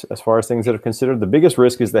risks, as far as things that are considered, the biggest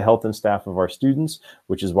risk is the health and staff of our students,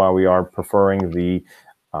 which is why we are preferring the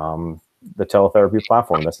the teletherapy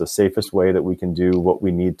platform. That's the safest way that we can do what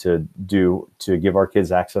we need to do to give our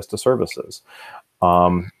kids access to services.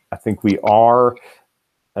 I think we are,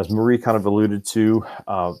 as Marie kind of alluded to,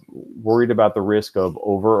 worried about the risk of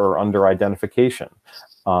over or under identification,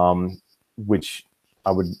 which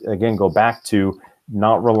I would, again, go back to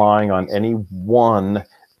not relying on any one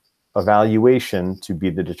evaluation to be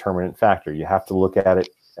the determinant factor. You have to look at it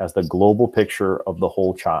as the global picture of the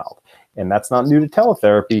whole child. And that's not new to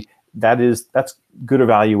teletherapy. That's good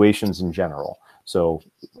evaluations in general. So,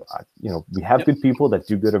 we have good people that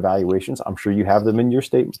do good evaluations. I'm sure you have them in your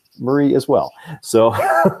state, Marie, as well. So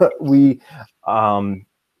we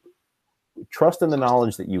trust in the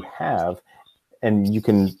knowledge that you have, and you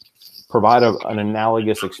can provide an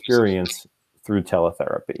analogous experience through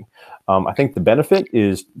teletherapy. I think the benefit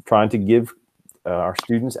is trying to give our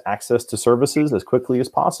students access to services as quickly as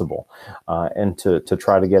possible, and to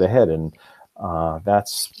try to get ahead. And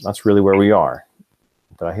that's really where we are.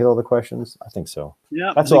 Did I hit all the questions? I think so.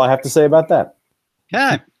 Yeah. That's all I have to say about that.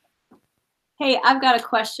 Yeah. Hey, I've got a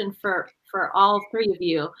question for all three of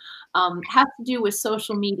you. Has to do with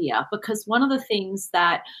social media, because one of the things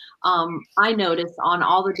that I notice on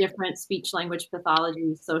all the different speech language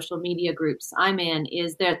pathology social media groups I'm in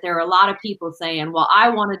is that there are a lot of people saying, well, I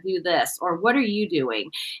want to do this, or what are you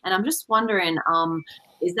doing? And I'm just wondering,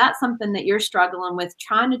 is that something that you're struggling with,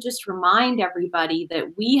 trying to just remind everybody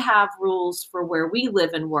that we have rules for where we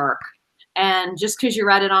live and work? And just because you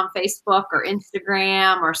read it on Facebook or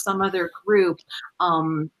Instagram or some other group,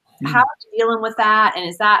 how are you dealing with that? And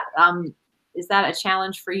is that a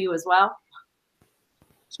challenge for you as well?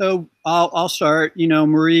 So I'll start.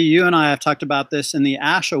 Marie, you and I have talked about this in the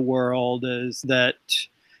ASHA world, is that,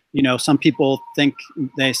 some people think,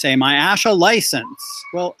 they say, my ASHA license.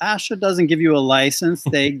 Well, ASHA doesn't give you a license.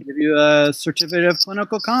 They give you a certificate of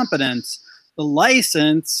clinical competence. The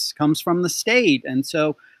license comes from the state. And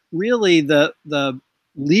so really the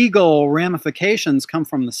legal ramifications come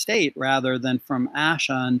from the state rather than from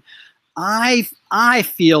ASHA. And I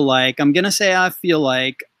feel like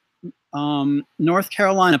North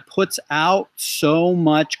Carolina puts out so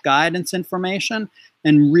much guidance information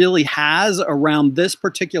and really has around this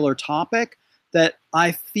particular topic that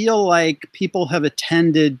I feel like people have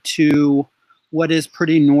attended to what is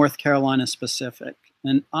pretty North Carolina specific.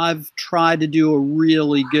 And I've tried to do a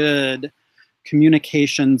really good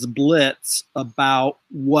communications blitz about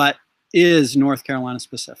what is North Carolina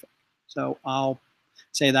specific. So I'll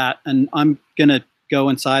say that, and I'm gonna go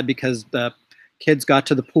inside because the kids got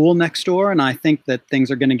to the pool next door, and I think that things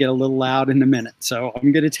are gonna get a little loud in a minute. So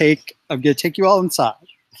I'm gonna take you all inside.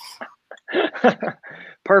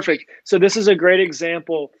 Perfect. So this is a great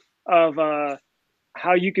example of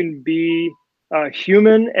how you can be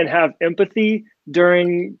human and have empathy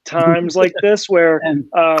during times like this, where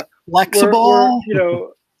flexible.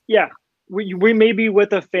 We may be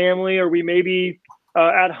with a family, or we may be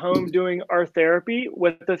at home doing our therapy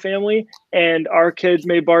with the family, and our kids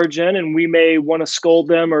may barge in, and we may want to scold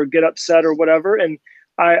them or get upset or whatever. And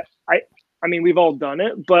I mean, we've all done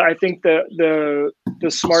it, but I think the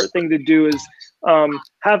smart thing to do is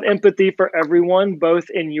have empathy for everyone, both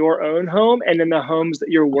in your own home and in the homes that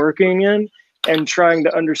you're working in, and trying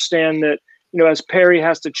to understand that, as Perry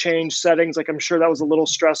has to change settings, like I'm sure that was a little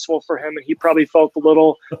stressful for him, and he probably felt a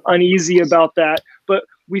little uneasy about that, but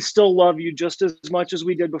we still love you just as much as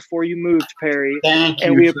we did before you moved, Perry. Thank you.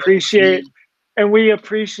 And we appreciate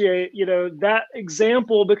that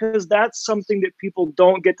example, because that's something that people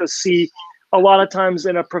don't get to see a lot of times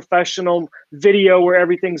in a professional video where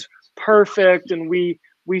everything's perfect, and we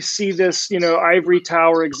see this, ivory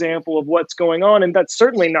tower example of what's going on, and that's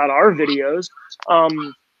certainly not our videos.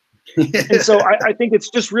 And so I think it's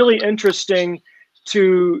just really interesting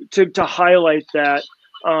to highlight that,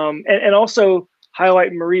 and also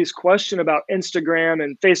highlight Marie's question about Instagram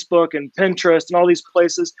and Facebook and Pinterest and all these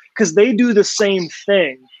places, because they do the same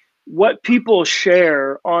thing. What people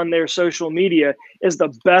share on their social media is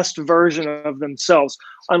the best version of themselves,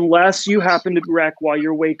 unless you happen to wreck while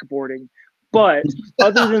you're wakeboarding. But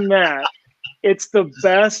other than that, it's the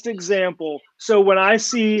best example. So when I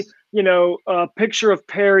see, a picture of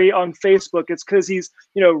Perry on Facebook, it's because he's,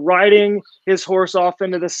 riding his horse off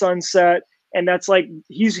into the sunset. And that's like,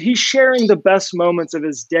 he's sharing the best moments of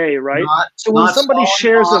his day, right? So when somebody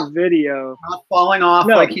shares a video. Not falling off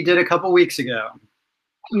like he did a couple weeks ago.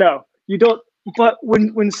 No, you don't. But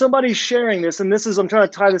when somebody's sharing this, and I'm trying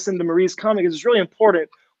to tie this into Marie's comment, because it's really important.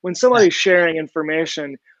 When somebody's sharing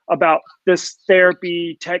information about this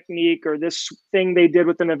therapy technique or this thing they did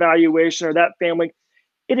with an evaluation or that family,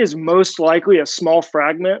 it is most likely a small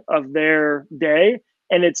fragment of their day,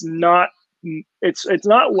 and it's not it's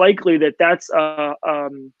not likely that that's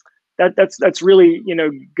that's really, you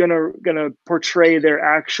know, gonna portray their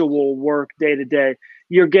actual work day to day.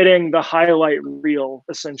 You're getting the highlight reel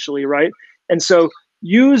essentially, right? And so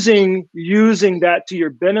using that to your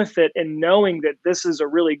benefit and knowing that this is a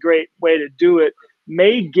really great way to do it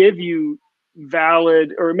may give you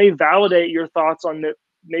valid, or it may validate your thoughts on that.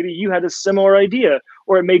 Maybe you had a similar idea,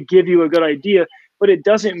 or it may give you a good idea, but it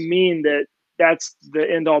doesn't mean that that's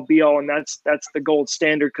the end all be all and that's the gold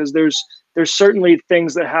standard, because there's certainly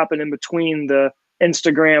things that happen in between the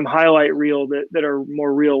Instagram highlight reel that are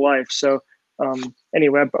more real life. So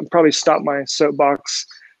anyway, I'll probably stop my soapbox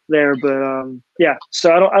there, but yeah.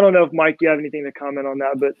 So I don't know if Mike, you have anything to comment on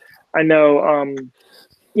that, but I know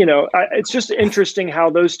you know, it's just interesting how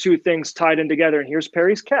those two things tied in together. And here's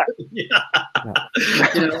Perry's cat. Yeah.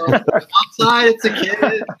 You know, outside it's a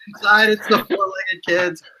kid, inside it's the four-legged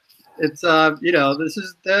kids. It's you know, this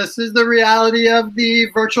is the reality of the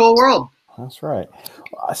virtual world. That's right.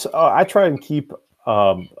 So I try and keep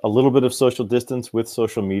a little bit of social distance with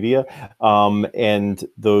social media, and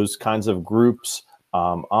those kinds of groups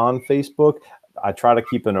on Facebook. I try to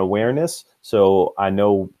keep an awareness, so I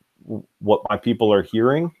know what my people are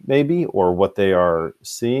hearing, maybe, or what they are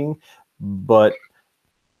seeing. But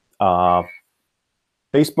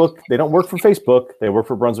Facebook, they don't work for Facebook, they work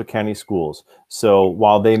for Brunswick County Schools. So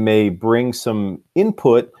while they may bring some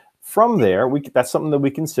input from there, that's something that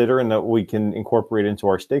we consider and that we can incorporate into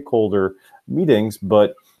our stakeholder meetings,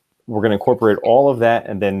 but we're going to incorporate all of that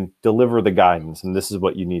and then deliver the guidance, and this is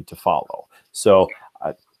what you need to follow. So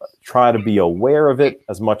try to be aware of it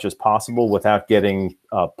as much as possible without getting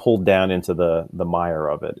pulled down into the mire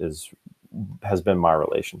of it has been my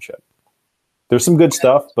relationship. There's some good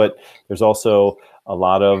stuff, but there's also a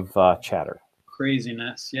lot of chatter.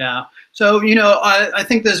 Craziness, yeah. So, you know, I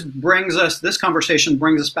think this conversation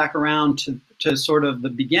brings us back around to sort of the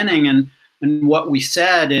beginning, and what we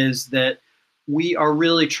said is that we are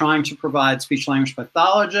really trying to provide speech-language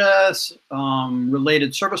pathologists,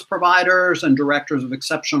 related service providers, and directors of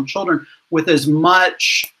exceptional children with as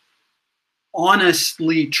much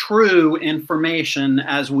honestly true information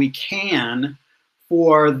as we can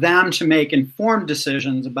for them to make informed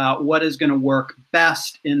decisions about what is going to work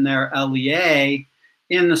best in their LEA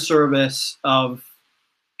in the service of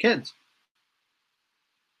kids.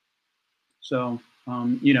 So,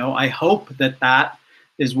 you know, I hope that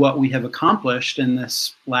is what we have accomplished in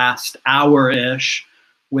this last hour-ish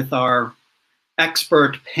with our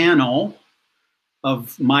expert panel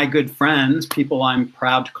of my good friends, people I'm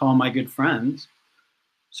proud to call my good friends.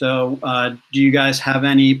 So do you guys have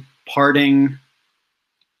any parting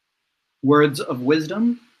words of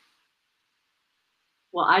wisdom?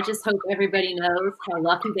 Well, I just hope everybody knows how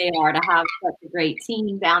lucky they are to have such a great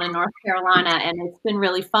team down in North Carolina. And it's been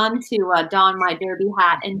really fun to don my derby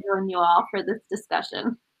hat and join you all for this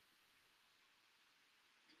discussion.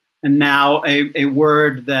 And now a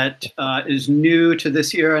word that is new to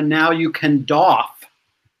this year, and now you can doff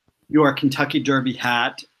your Kentucky Derby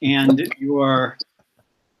hat and your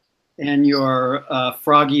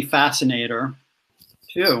Froggy Fascinator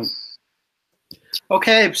too.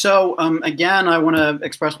 Okay, so again, I want to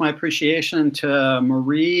express my appreciation to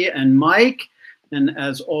Marie and Mike, and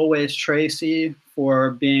as always, Tracy,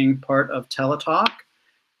 for being part of Teletalk.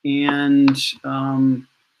 And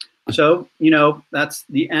so, you know, that's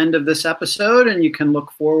the end of this episode, and you can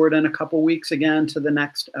look forward in a couple weeks again to the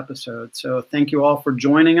next episode. So thank you all for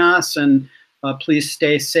joining us, and please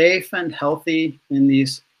stay safe and healthy in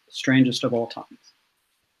these strangest of all times.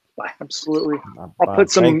 Bye. Absolutely. I'll put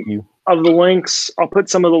some of the links. I'll put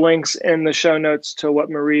some of the links in the show notes to what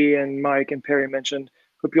Marie and Mike and Perry mentioned.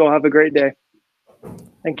 Hope you all have a great day.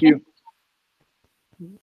 Thank you.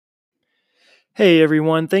 Hey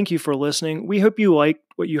everyone, thank you for listening. We hope you liked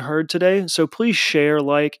what you heard today, so please share,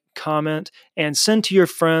 like, comment, and send to your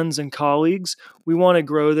friends and colleagues. We want to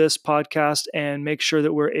grow this podcast and make sure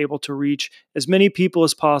that we're able to reach as many people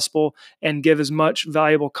as possible and give as much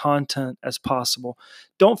valuable content as possible.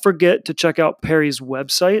 Don't forget to check out Perry's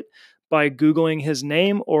website by Googling his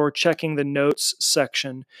name or checking the notes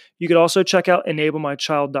section. You could also check out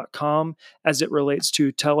enablemychild.com as it relates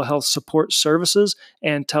to telehealth support services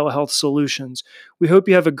and telehealth solutions. We hope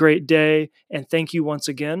you have a great day, and thank you once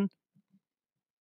again